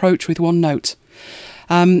hands-on approach with OneNote.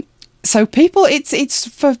 So people, it's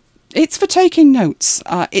for taking notes.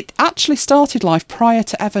 It actually started life prior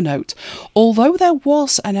to Evernote, although there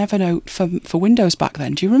was an Evernote for Windows back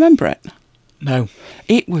then. Do you remember it? No.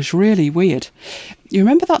 It was really weird. You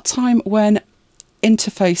remember that time when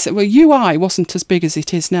UI wasn't as big as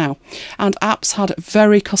it is now, and apps had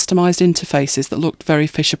very customised interfaces that looked very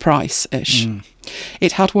Fisher-Price-ish.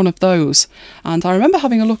 It had one of those, and I remember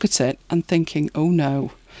having a look at it and thinking, oh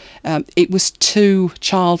no. It was too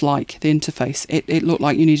childlike, the interface. It looked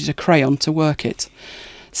like you needed a crayon to work it.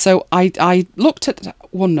 So I looked at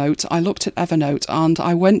OneNote, I looked at Evernote, and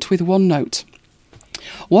I went with OneNote.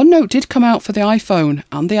 OneNote did come out for the iPhone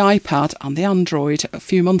and the iPad and the Android a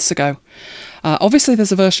few months ago. Obviously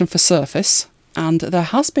there's a version for Surface, and there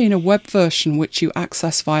has been a web version which you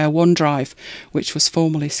access via OneDrive, which was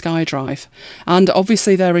formerly SkyDrive. And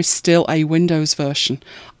obviously there is still a Windows version.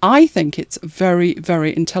 I think it's very,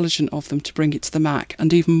 very intelligent of them to bring it to the Mac,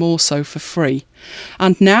 and even more so for free.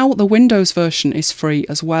 And now the Windows version is free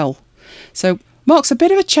as well. So marks a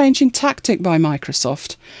bit of a change in tactic by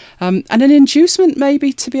Microsoft, and an inducement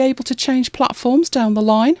maybe to be able to change platforms down the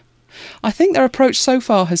line. I think their approach so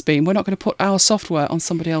far has been, we're not going to put our software on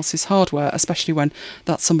somebody else's hardware, especially when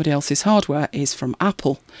that somebody else's hardware is from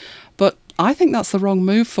Apple. But I think that's the wrong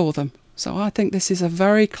move for them. So I think this is a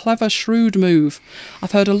very clever, shrewd move.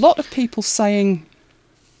 I've heard a lot of people saying,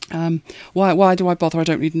 why do I bother? I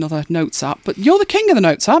don't need another Notes app. But you're the king of the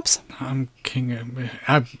Notes apps. I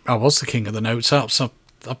was the king of the Notes apps.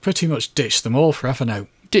 I pretty much ditched them all for Evernote.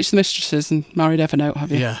 Ditched the mistresses and married Evernote, have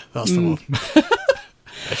you? Yeah, that's the one.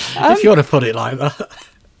 If you want to put it like that.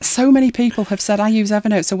 So many people have said, I use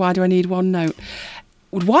Evernote, so why do I need OneNote?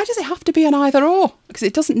 Why does it have to be an either or? Because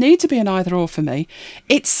it doesn't need to be an either or for me.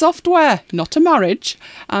 It's software, not a marriage,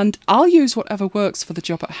 and I'll use whatever works for the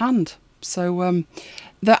job at hand. So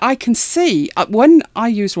that I can see, when I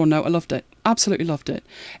used OneNote, I loved it. Absolutely loved it.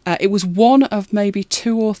 It was one of maybe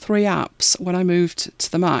 2 or 3 apps when I moved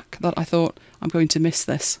to the Mac that I thought, I'm going to miss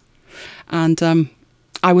this. And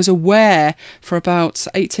I was aware for about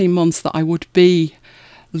 18 months that I would be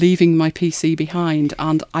leaving my PC behind,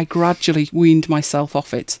 and I gradually weaned myself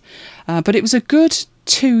off it. But it was a good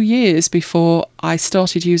 2 years before I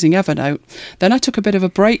started using Evernote. Then I took a bit of a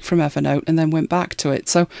break from Evernote and then went back to it.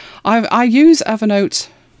 So I use Evernote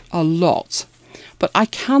a lot. But I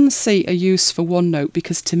can see a use for OneNote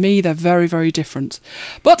because to me they're very, very different.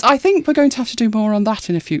 But I think we're going to have to do more on that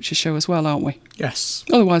in a future show as well, aren't we? Yes.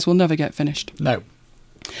 Otherwise we'll never get finished. No.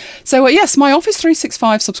 So yes, my Office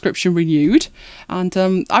 365 subscription renewed, and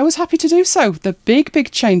I was happy to do so. The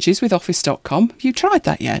big changes with Office.com. Have you tried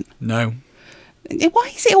that yet? No.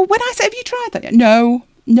 Why is it? Or when I say, have you tried that yet?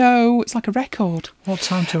 No, it's like a record. What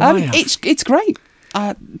time do I have? It's great.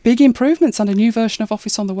 Big improvements and a new version of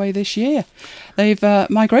Office on the way this year. They've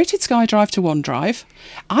migrated SkyDrive to OneDrive.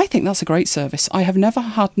 I think that's a great service. I have never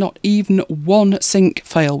had not even one sync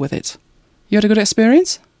fail with it. You had a good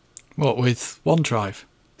experience? What, with OneDrive?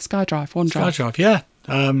 SkyDrive, OneDrive. SkyDrive, yeah.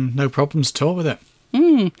 No problems at all with it.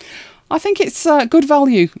 I think it's good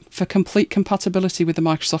value for complete compatibility with the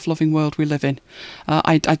Microsoft loving world we live in.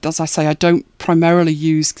 As I say, I don't primarily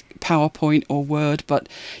use PowerPoint or Word, but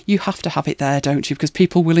you have to have it there, don't you? Because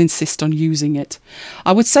people will insist on using it.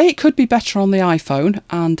 I would say it could be better on the iPhone,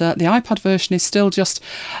 and the iPad version is still just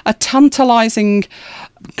a tantalising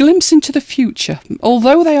glimpse into the future,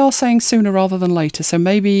 although they are saying sooner rather than later, so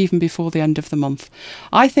maybe even before the end of the month.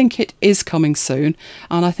 I think it is coming soon,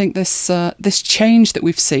 and I think this change that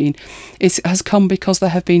we've seen has come because there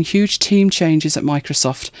have been huge team changes at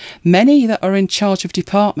Microsoft. Many that are in charge of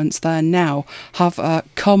departments there now have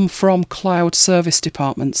come from cloud service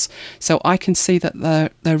departments, so I can see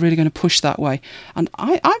that they're really going to push that way, and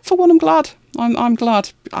I for one, I'm glad. I'm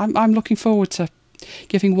glad. I'm looking forward to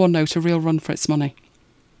giving OneNote a real run for its money.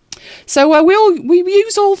 So we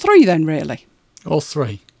use all 3 then, really. All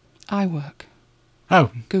 3? iWork.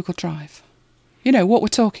 Oh. Google Drive. You know what we're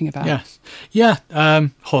talking about. Yes. Yeah,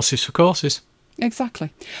 horses for courses.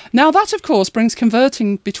 Exactly. Now that, of course, brings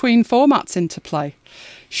converting between formats into play.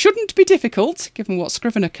 Shouldn't be difficult, given what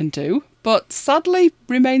Scrivener can do, but sadly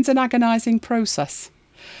remains an agonising process.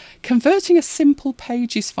 Converting a simple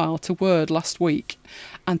Pages file to Word last week,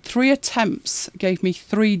 and 3 attempts gave me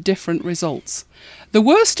 3 different results. The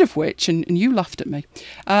worst of which, and you laughed at me,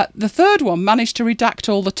 the third one managed to redact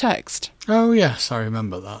all the text. Oh yes, I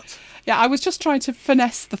remember that. Yeah, I was just trying to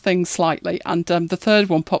finesse the thing slightly, and the third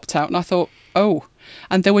one popped out, and I thought, oh,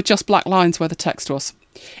 and there were just black lines where the text was.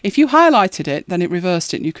 If you highlighted it, then it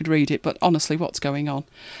reversed it and you could read it, but honestly, what's going on?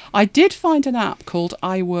 I did find an app called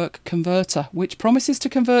iWork Converter, which promises to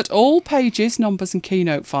convert all Pages, Numbers and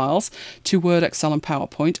Keynote files to Word, Excel and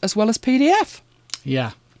PowerPoint, as well as PDF.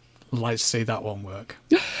 Yeah, I'd like to see that one work.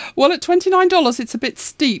 Well, at $29, it's a bit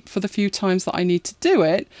steep for the few times that I need to do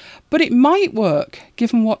it, but it might work,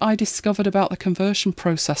 given what I discovered about the conversion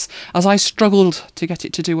process as I struggled to get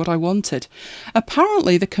it to do what I wanted.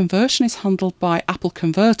 Apparently, the conversion is handled by Apple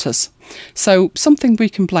Converters, so something we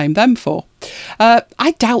can blame them for.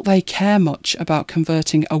 I doubt they care much about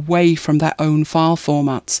converting away from their own file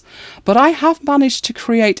formats, but I have managed to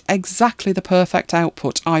create exactly the perfect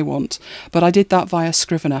output I want, but I did that via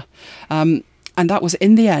Scrivener. And that was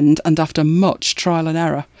in the end and after much trial and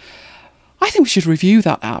error. I think we should review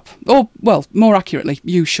that app. Or, well, more accurately,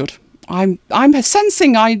 you should. I'm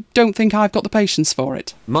sensing I don't think I've got the patience for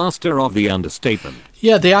it. Master of the understatement.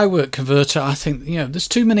 Yeah, the iWork Converter, I think, there's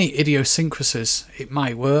too many idiosyncrasies. It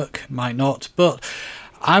might work, might not, but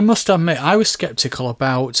I must admit I was sceptical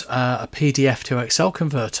about a PDF to Excel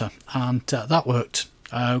converter, and that worked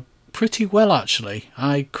pretty well, actually.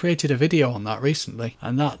 I created a video on that recently,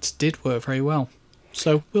 and that did work very well.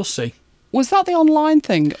 So, we'll see. Was that the online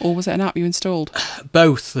thing, or was it an app you installed?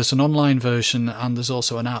 Both. There's an online version, and there's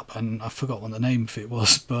also an app, and I forgot what the name of it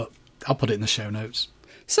was, but I'll put it in the show notes.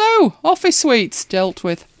 So, Office Suites dealt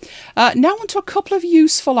with. Now on to a couple of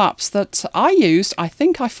useful apps that I used. I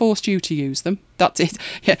think I forced you to use them. That's it.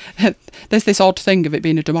 Yeah, there's this odd thing of it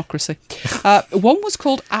being a democracy. One was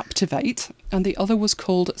called Aptivate, and the other was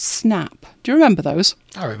called Snap. Do you remember those?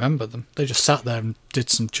 I remember them. They just sat there and did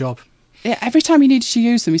some job. Yeah, every time you needed to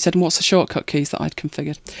use them, you said, what's the shortcut keys that I'd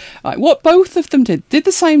configured? Right, what both of them did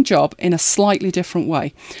the same job in a slightly different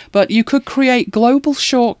way. But you could create global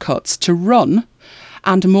shortcuts to run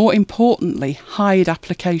and, more importantly, hide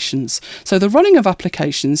applications. So the running of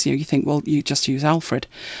applications, you think, well, you just use Alfred.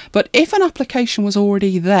 But if an application was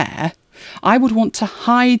already there, I would want to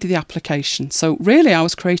hide the application. So really I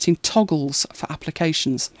was creating toggles for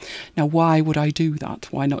applications. Now, why would I do that?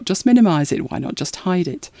 Why not just minimize it? Why not just hide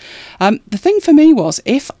it? The thing for me was,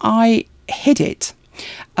 if I hid it,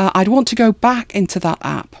 I'd want to go back into that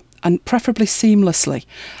app, and preferably seamlessly.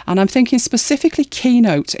 And I'm thinking specifically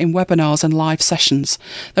Keynote in webinars and live sessions.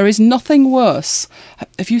 There is nothing worse.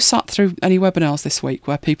 Have you sat through any webinars this week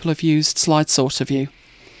where people have used Slide Sorter View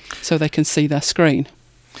so they can see their screen?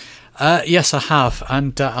 Yes, I have,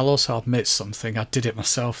 and I'll also admit something. I did it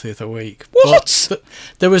myself the other week. What? But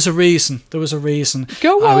there was a reason.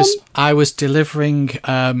 Go on. I was delivering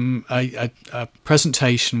a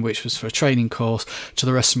presentation which was for a training course to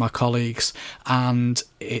the rest of my colleagues, and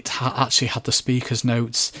it actually had the speaker's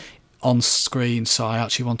notes on screen, so I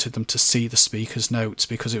actually wanted them to see the speaker's notes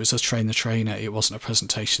because it was a train the trainer. It wasn't a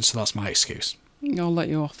presentation, so that's my excuse. I'll let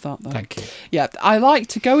you off that, though. Thank you. Yeah, I like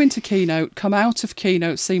to go into Keynote, come out of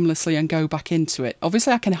Keynote seamlessly and go back into it.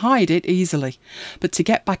 Obviously, I can hide it easily, but to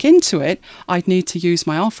get back into it, I'd need to use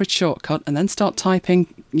my Alfred shortcut and then start typing,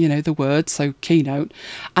 the words, so Keynote,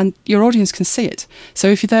 and your audience can see it. So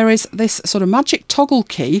if there is this sort of magic toggle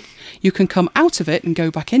key, you can come out of it and go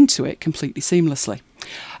back into it completely seamlessly.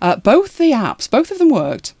 Both the apps, both of them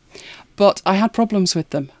worked, but I had problems with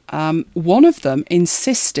them. One of them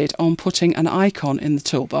insisted on putting an icon in the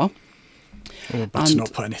toolbar. Or better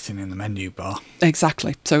not put anything in the menu bar.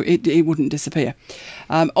 Exactly, so it wouldn't disappear.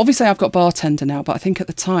 Obviously, I've got Bartender now, but I think at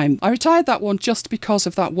the time, I retired that one just because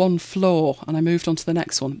of that one flaw, and I moved on to the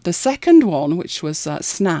next one. The second one, which was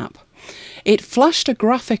Snap, it flashed a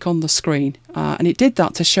graphic on the screen, and it did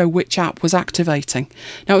that to show which app was activating.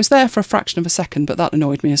 Now, it was there for a fraction of a second, but that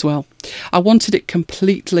annoyed me as well. I wanted it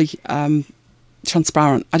completely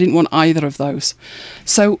transparent. I didn't want either of those.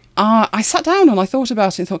 So I sat down and I thought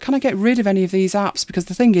about it and thought, can I get rid of any of these apps? Because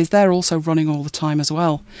the thing is, they're also running all the time as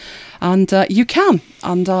well. And you can.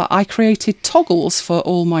 And I created toggles for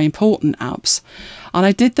all my important apps. And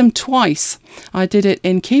I did them twice. I did it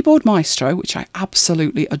in Keyboard Maestro, which I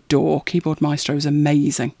absolutely adore. Keyboard Maestro is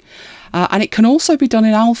amazing. And it can also be done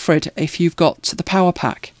in Alfred if you've got the Power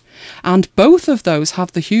Pack. And both of those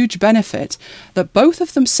have the huge benefit that both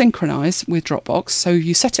of them synchronise with Dropbox. So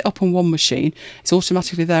you set it up on one machine, it's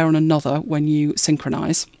automatically there on another when you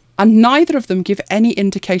synchronise. And neither of them give any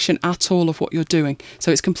indication at all of what you're doing.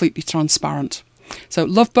 So it's completely transparent. So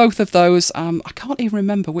love both of those. I can't even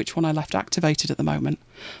remember which one I left activated at the moment.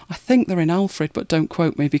 I think they're in Alfred, but don't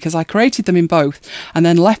quote me, because I created them in both and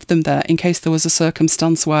then left them there in case there was a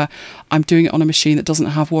circumstance where I'm doing it on a machine that doesn't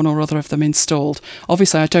have one or other of them installed.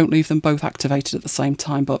 Obviously, I don't leave them both activated at the same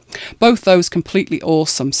time, but both those completely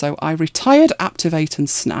awesome. So I retired Aptivate and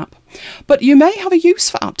Snap. But you may have a use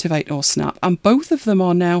for Aptivate or Snap, and both of them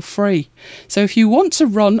are now free. So if you want to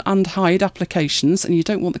run and hide applications and you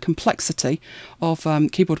don't want the complexity of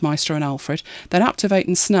Keyboard Maestro and Alfred, then Aptivate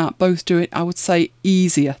and Snap both do it, I would say,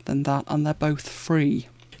 easier than that, and they're both free.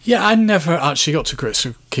 Yeah, I never actually got to grips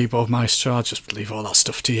with Keyboard Maestro. I'll just leave all that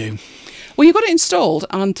stuff to you. Well, you've got it installed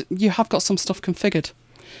and you have got some stuff configured.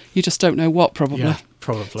 You just don't know what, probably. Yeah,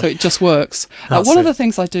 probably. So it just works. That's one of it. the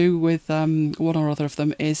things I do with one or other of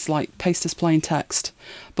them is like paste as plain text.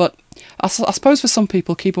 But I suppose for some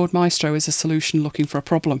people, Keyboard Maestro is a solution looking for a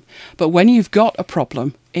problem. But when you've got a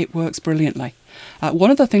problem, it works brilliantly.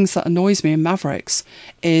 One of the things that annoys me in Mavericks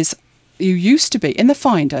is you used to be, in the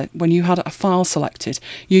Finder, when you had a file selected,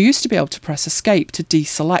 you used to be able to press Escape to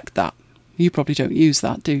deselect that. You probably don't use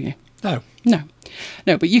that, do you?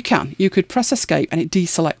 No, but you can. You could press Escape and it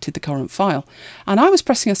deselected the current file. And I was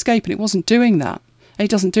pressing Escape and it wasn't doing that. It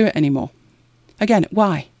doesn't do it anymore. Again,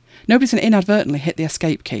 why? Nobody's going to inadvertently hit the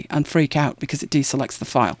Escape key and freak out because it deselects the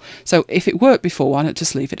file. So if it worked before, why not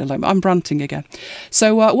just leave it alone? I'm ranting again.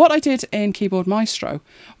 So what I did in Keyboard Maestro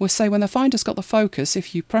was say when the Finder's got the focus,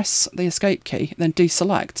 if you press the Escape key, then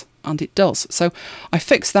deselect, and it does. So I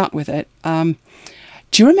fixed that with it. Do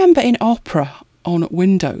you remember in Opera on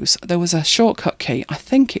Windows, there was a shortcut key? I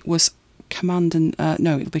think it was Command and...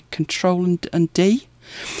 no, it'll be Control and D.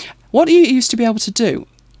 What you used to be able to do,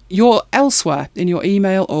 you're elsewhere in your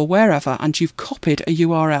email or wherever, and you've copied a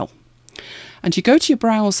URL. And you go to your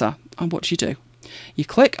browser, and what do? You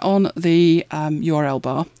click on the URL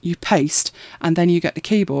bar, you paste, and then you get the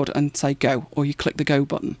keyboard and say go, or you click the go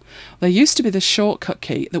button. There used to be this shortcut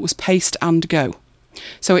key that was paste and go.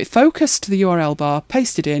 So it focused the URL bar,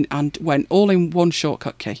 pasted in, and went all in one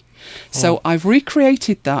shortcut key. So I've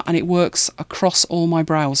recreated that, and it works across all my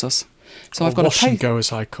browsers. So I've got wash a and go,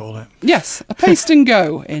 as I call it. Yes, a paste and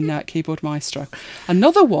go in Keyboard Maestro.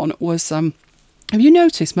 Another one was, have you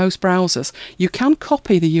noticed most browsers, you can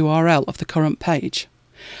copy the URL of the current page,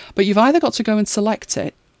 but you've either got to go and select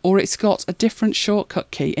it, or it's got a different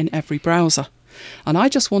shortcut key in every browser. And I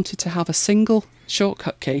just wanted to have a single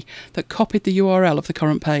shortcut key that copied the URL of the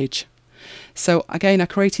current page. So again, I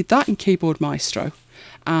created that in Keyboard Maestro,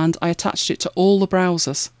 and I attached it to all the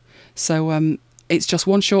browsers. So it's just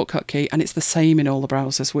one shortcut key, and it's the same in all the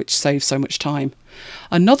browsers, which saves so much time.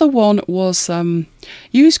 Another one was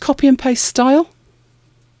use copy and paste style.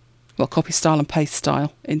 Well, copy style and paste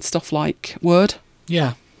style in stuff like Word.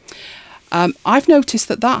 Yeah. I've noticed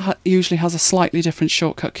that usually has a slightly different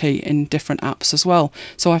shortcut key in different apps as well.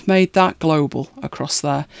 So I've made that global across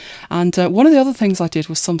there. And one of the other things I did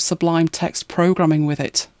was some Sublime text programming with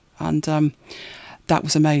it. And that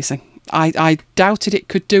was amazing. I doubted it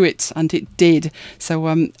could do it, and it did. So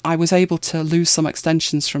I was able to lose some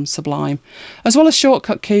extensions from Sublime, as well as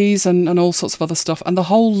shortcut keys and all sorts of other stuff. And the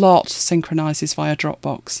whole lot synchronises via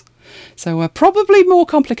Dropbox. So probably more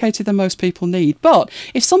complicated than most people need. But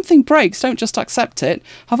if something breaks, don't just accept it.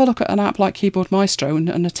 Have a look at an app like Keyboard Maestro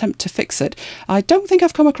and attempt to fix it. I don't think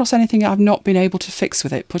I've come across anything I've not been able to fix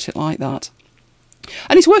with it, put it like that.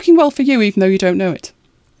 And it's working well for you, even though you don't know it.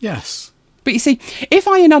 Yes. But you see, if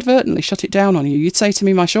I inadvertently shut it down on you, you'd say to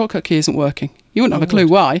me my shortcut key isn't working. You wouldn't have a clue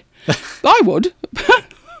why. I would.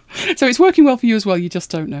 So it's working well for you as well, you just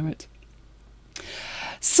don't know it.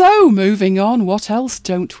 So, moving on, what else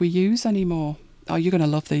don't we use anymore? Oh, you're going to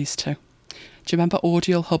love these two. Do you remember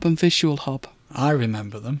Audio Hub and Visual Hub? I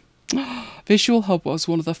remember them. Visual Hub was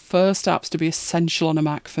one of the first apps to be essential on a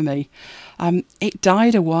Mac for me. It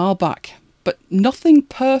died a while back, but nothing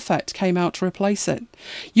perfect came out to replace it.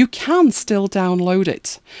 You can still download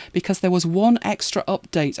it, because there was one extra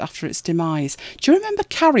update after its demise. Do you remember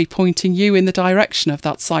Carrie pointing you in the direction of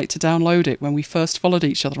that site to download it when we first followed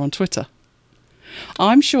each other on Twitter?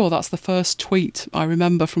 I'm sure that's the first tweet I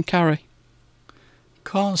remember from Carrie.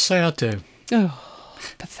 Can't say I do. Oh,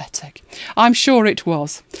 pathetic. I'm sure it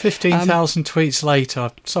was. 15,000 tweets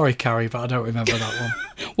later. Sorry, Carrie, but I don't remember that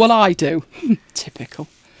one. Well, I do. Typical.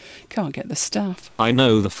 Can't get the staff. I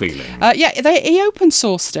know the feeling. He open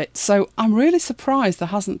sourced it, so I'm really surprised there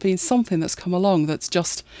hasn't been something that's come along that's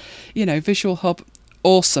just, Visual Hub,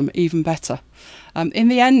 awesome, even better. In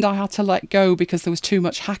the end, I had to let go because there was too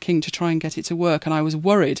much hacking to try and get it to work, and I was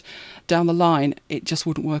worried down the line it just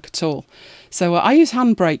wouldn't work at all. So I use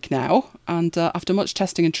Handbrake now, and after much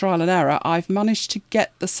testing and trial and error, I've managed to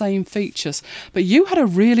get the same features. But you had a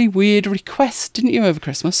really weird request, didn't you, over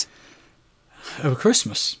Christmas? Over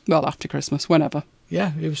Christmas? Well, after Christmas, whenever.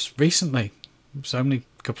 Yeah, it was recently. It was only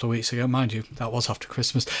a couple of weeks ago, mind you. That was after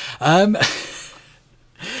Christmas. I'm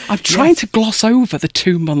trying to gloss over the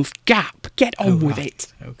 2-month gap. Get on with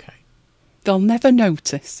it. Okay. They'll never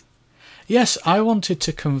notice. Yes, I wanted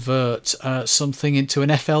to convert something into an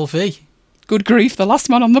FLV. Good grief, the last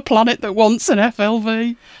man on the planet that wants an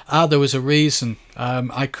FLV. There was a reason.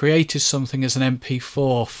 I created something as an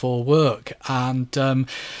MP4 for work, and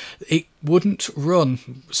it wouldn't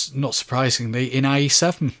run, not surprisingly, in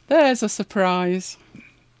IE7. There's a surprise.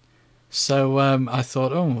 So I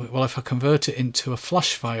thought, if I convert it into a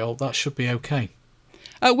flash file, that should be okay.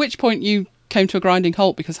 At which point you came to a grinding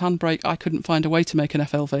halt because Handbrake, I couldn't find a way to make an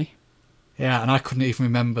FLV. Yeah, and I couldn't even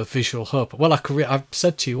remember Visual Hub. Well, I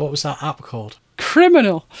said to you, what was that app called?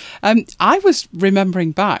 Criminal. I was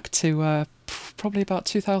remembering back to probably about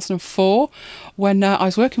 2004 when I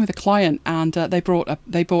was working with a client, and they bought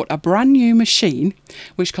a brand new machine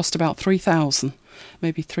which cost about 3,000.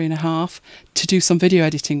 Maybe 3.5, to do some video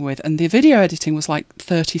editing with. And the video editing was like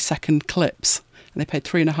 30-second clips. And they paid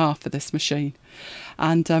 3.5 for this machine.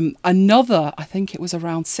 And another, I think it was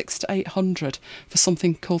around 600 to 800 for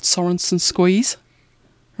something called Sorensen Squeeze.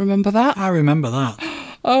 Remember that? I remember that.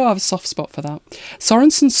 Oh, I have a soft spot for that.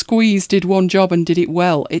 Sorensen Squeeze did one job and did it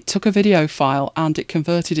well. It took a video file and it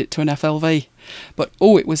converted it to an FLV. But,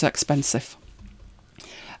 it was expensive.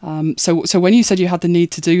 So when you said you had the need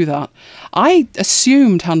to do that, I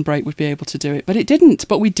assumed Handbrake would be able to do it, but it didn't.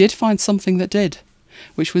 But we did find something that did,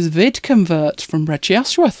 which was VidConvert from Reggie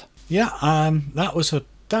Ashworth. Yeah, that was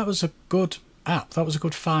a good app. That was a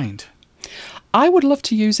good find. I would love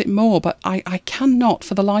to use it more, but I cannot,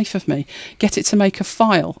 for the life of me, get it to make a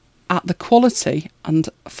file at the quality and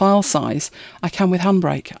file size I can with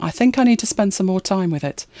Handbrake. I think I need to spend some more time with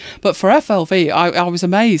it. But for FLV, I was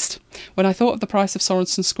amazed. When I thought of the price of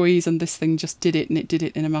Sorensen Squeeze and this thing just did it, and it did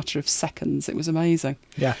it in a matter of seconds. It was amazing.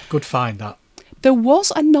 Yeah, good find that. There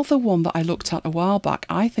was another one that I looked at a while back.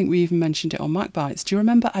 I think we even mentioned it on MacBites. Do you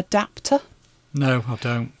remember Adapter? No, I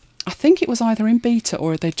don't. I think it was either in beta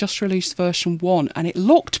or they just released version 1, and it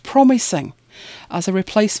looked promising. as a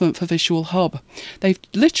replacement for Visual Hub. They've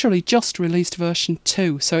literally just released version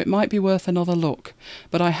 2, so it might be worth another look,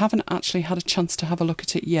 but I haven't actually had a chance to have a look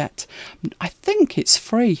at it yet. I think it's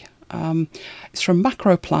free. It's from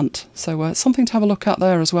Macroplant, so something to have a look at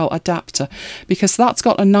there as well, Adapter, because that's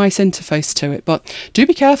got a nice interface to it. But do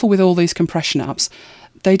be careful with all these compression apps.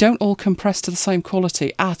 They don't all compress to the same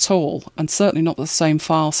quality at all, and certainly not the same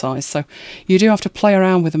file size, so you do have to play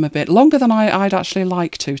around with them a bit, longer than I'd actually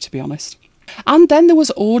like to be honest. And then there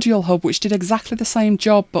was Audio Hub, which did exactly the same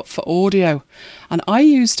job but for audio, and I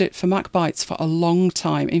used it for MacBytes for a long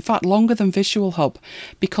time, in fact longer than Visual Hub,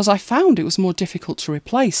 because I found it was more difficult to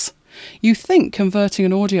replace. You think converting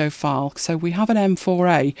an audio file, so we have an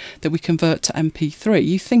M4A that we convert to MP3,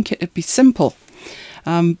 you think it'd be simple.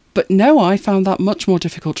 But no, I found that much more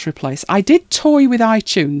difficult to replace. I did toy with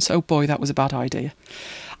iTunes. Oh boy, that was a bad idea.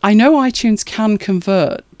 I know iTunes can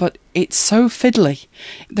convert, but it's so fiddly.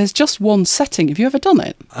 There's just one setting. Have you ever done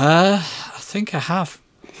it? I think I have.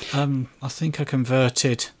 I think I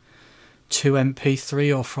converted to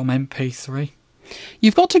MP3 or from MP3.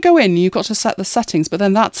 You've got to go in, you've got to set the settings, but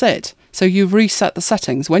then that's it. So you've reset the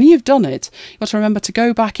settings. When you've done it, you've got to remember to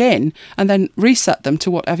go back in and then reset them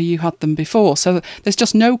to whatever you had them before. So there's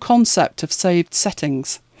just no concept of saved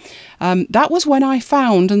settings. That was when I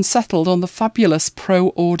found and settled on the fabulous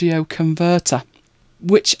Pro Audio Converter,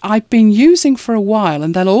 which I've been using for a while,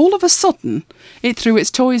 and then all of a sudden it threw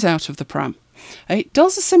its toys out of the pram. It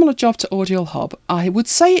does a similar job to Audio Hub. I would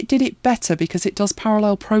say it did it better because it does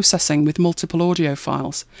parallel processing with multiple audio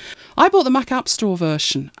files. I bought the Mac App Store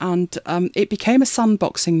version, and it became a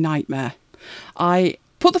sandboxing nightmare. I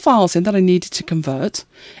put the files in that I needed to convert.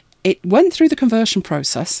 It went through the conversion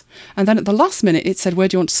process, and then at the last minute it said, where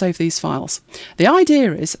do you want to save these files? The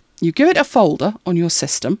idea is you give it a folder on your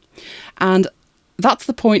system, and that's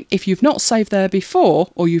the point. If you've not saved there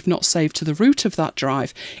before, or you've not saved to the root of that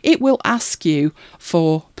drive, it will ask you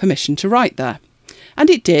for permission to write there. And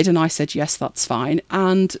it did, and I said, yes, that's fine,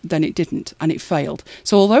 and then it didn't, and it failed.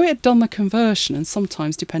 So although it had done the conversion, and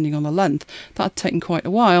sometimes, depending on the length, that had taken quite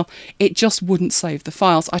a while, it just wouldn't save the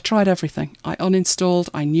files. I tried everything. I uninstalled,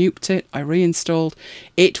 I nuked it, I reinstalled.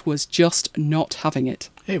 It was just not having it.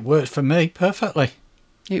 It worked for me perfectly.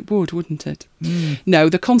 It would, wouldn't it? No,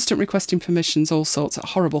 the constant requesting permissions, all sorts,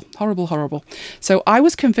 horrible, horrible, horrible. So I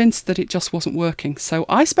was convinced that it just wasn't working. So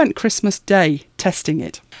I spent Christmas Day testing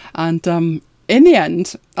it. And in the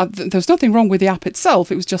end, there was nothing wrong with the app itself.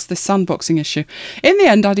 It was just this sandboxing issue. In the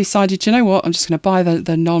end, I decided, you know what, I'm just going to buy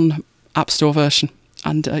the non-App Store version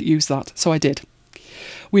and use that. So I did.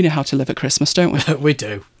 We know how to live at Christmas, don't we? We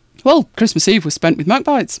do. Well, Christmas Eve was spent with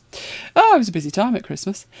MacBytes. Oh, it was a busy time at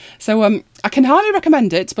Christmas. So I can highly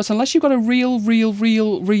recommend it, but unless you've got a real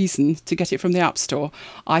reason to get it from the App Store,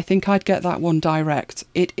 I think I'd get that one direct.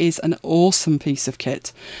 It is an awesome piece of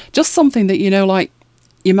kit. Just something that, like,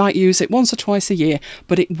 you might use it once or twice a year,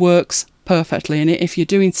 but it works perfectly. And if you're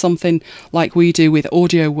doing something like we do with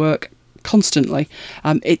audio work constantly,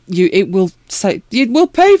 it will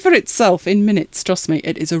pay for itself in minutes. Trust me,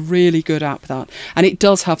 it is a really good app, that, and it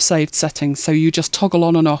does have saved settings, so you just toggle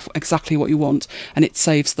on and off exactly what you want, and it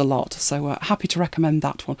saves the lot. So happy to recommend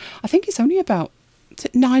that one. I think it's only about, is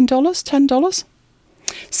it $9, $10?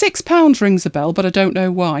 £6 rings a bell, but I don't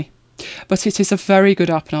know why. But it is a very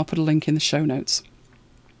good app, and I'll put a link in the show notes.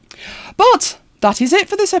 But that is it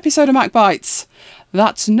for this episode of MacBytes.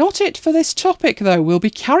 That's not it for this topic, though. We'll be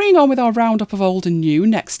carrying on with our roundup of old and new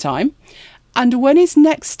next time. And when is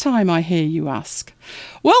next time, I hear you ask?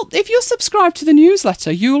 Well, if you're subscribed to the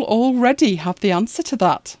newsletter, you'll already have the answer to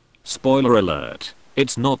that. Spoiler alert,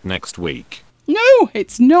 it's not next week. No,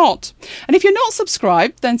 it's not. And if you're not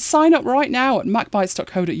subscribed, then sign up right now at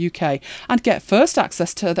macbytes.co.uk and get first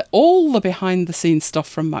access to all the behind-the-scenes stuff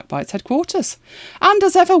from MacBytes headquarters. And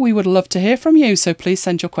as ever, we would love to hear from you, so please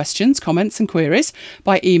send your questions, comments and queries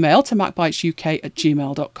by email to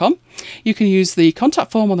macbytesuk@gmail.com. You can use the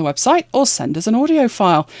contact form on the website or send us an audio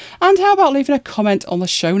file. And how about leaving a comment on the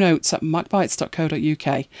show notes at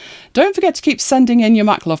macbytes.co.uk. Don't forget to keep sending in your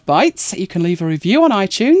Mac Love Bites. You can leave a review on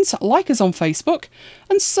iTunes, like us on Facebook,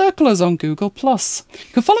 and circle us on Google+. You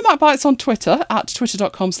can follow MacBytes on Twitter at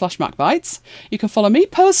twitter.com/MacBytes. You can follow me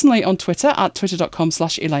personally on Twitter at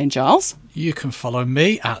twitter.com/Elaine Giles. You can follow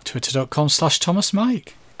me at twitter.com/Thomas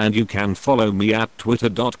Mike. And you can follow me at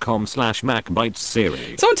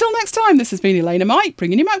twitter.com/MacBytesSeries. So until next time, this has been Elaine and Mike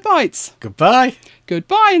bringing you MacBytes. Goodbye.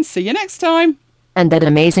 Goodbye and see you next time. And that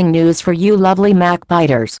amazing news for you lovely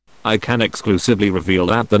MacByters. I can exclusively reveal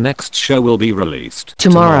that the next show will be released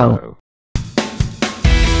Tomorrow.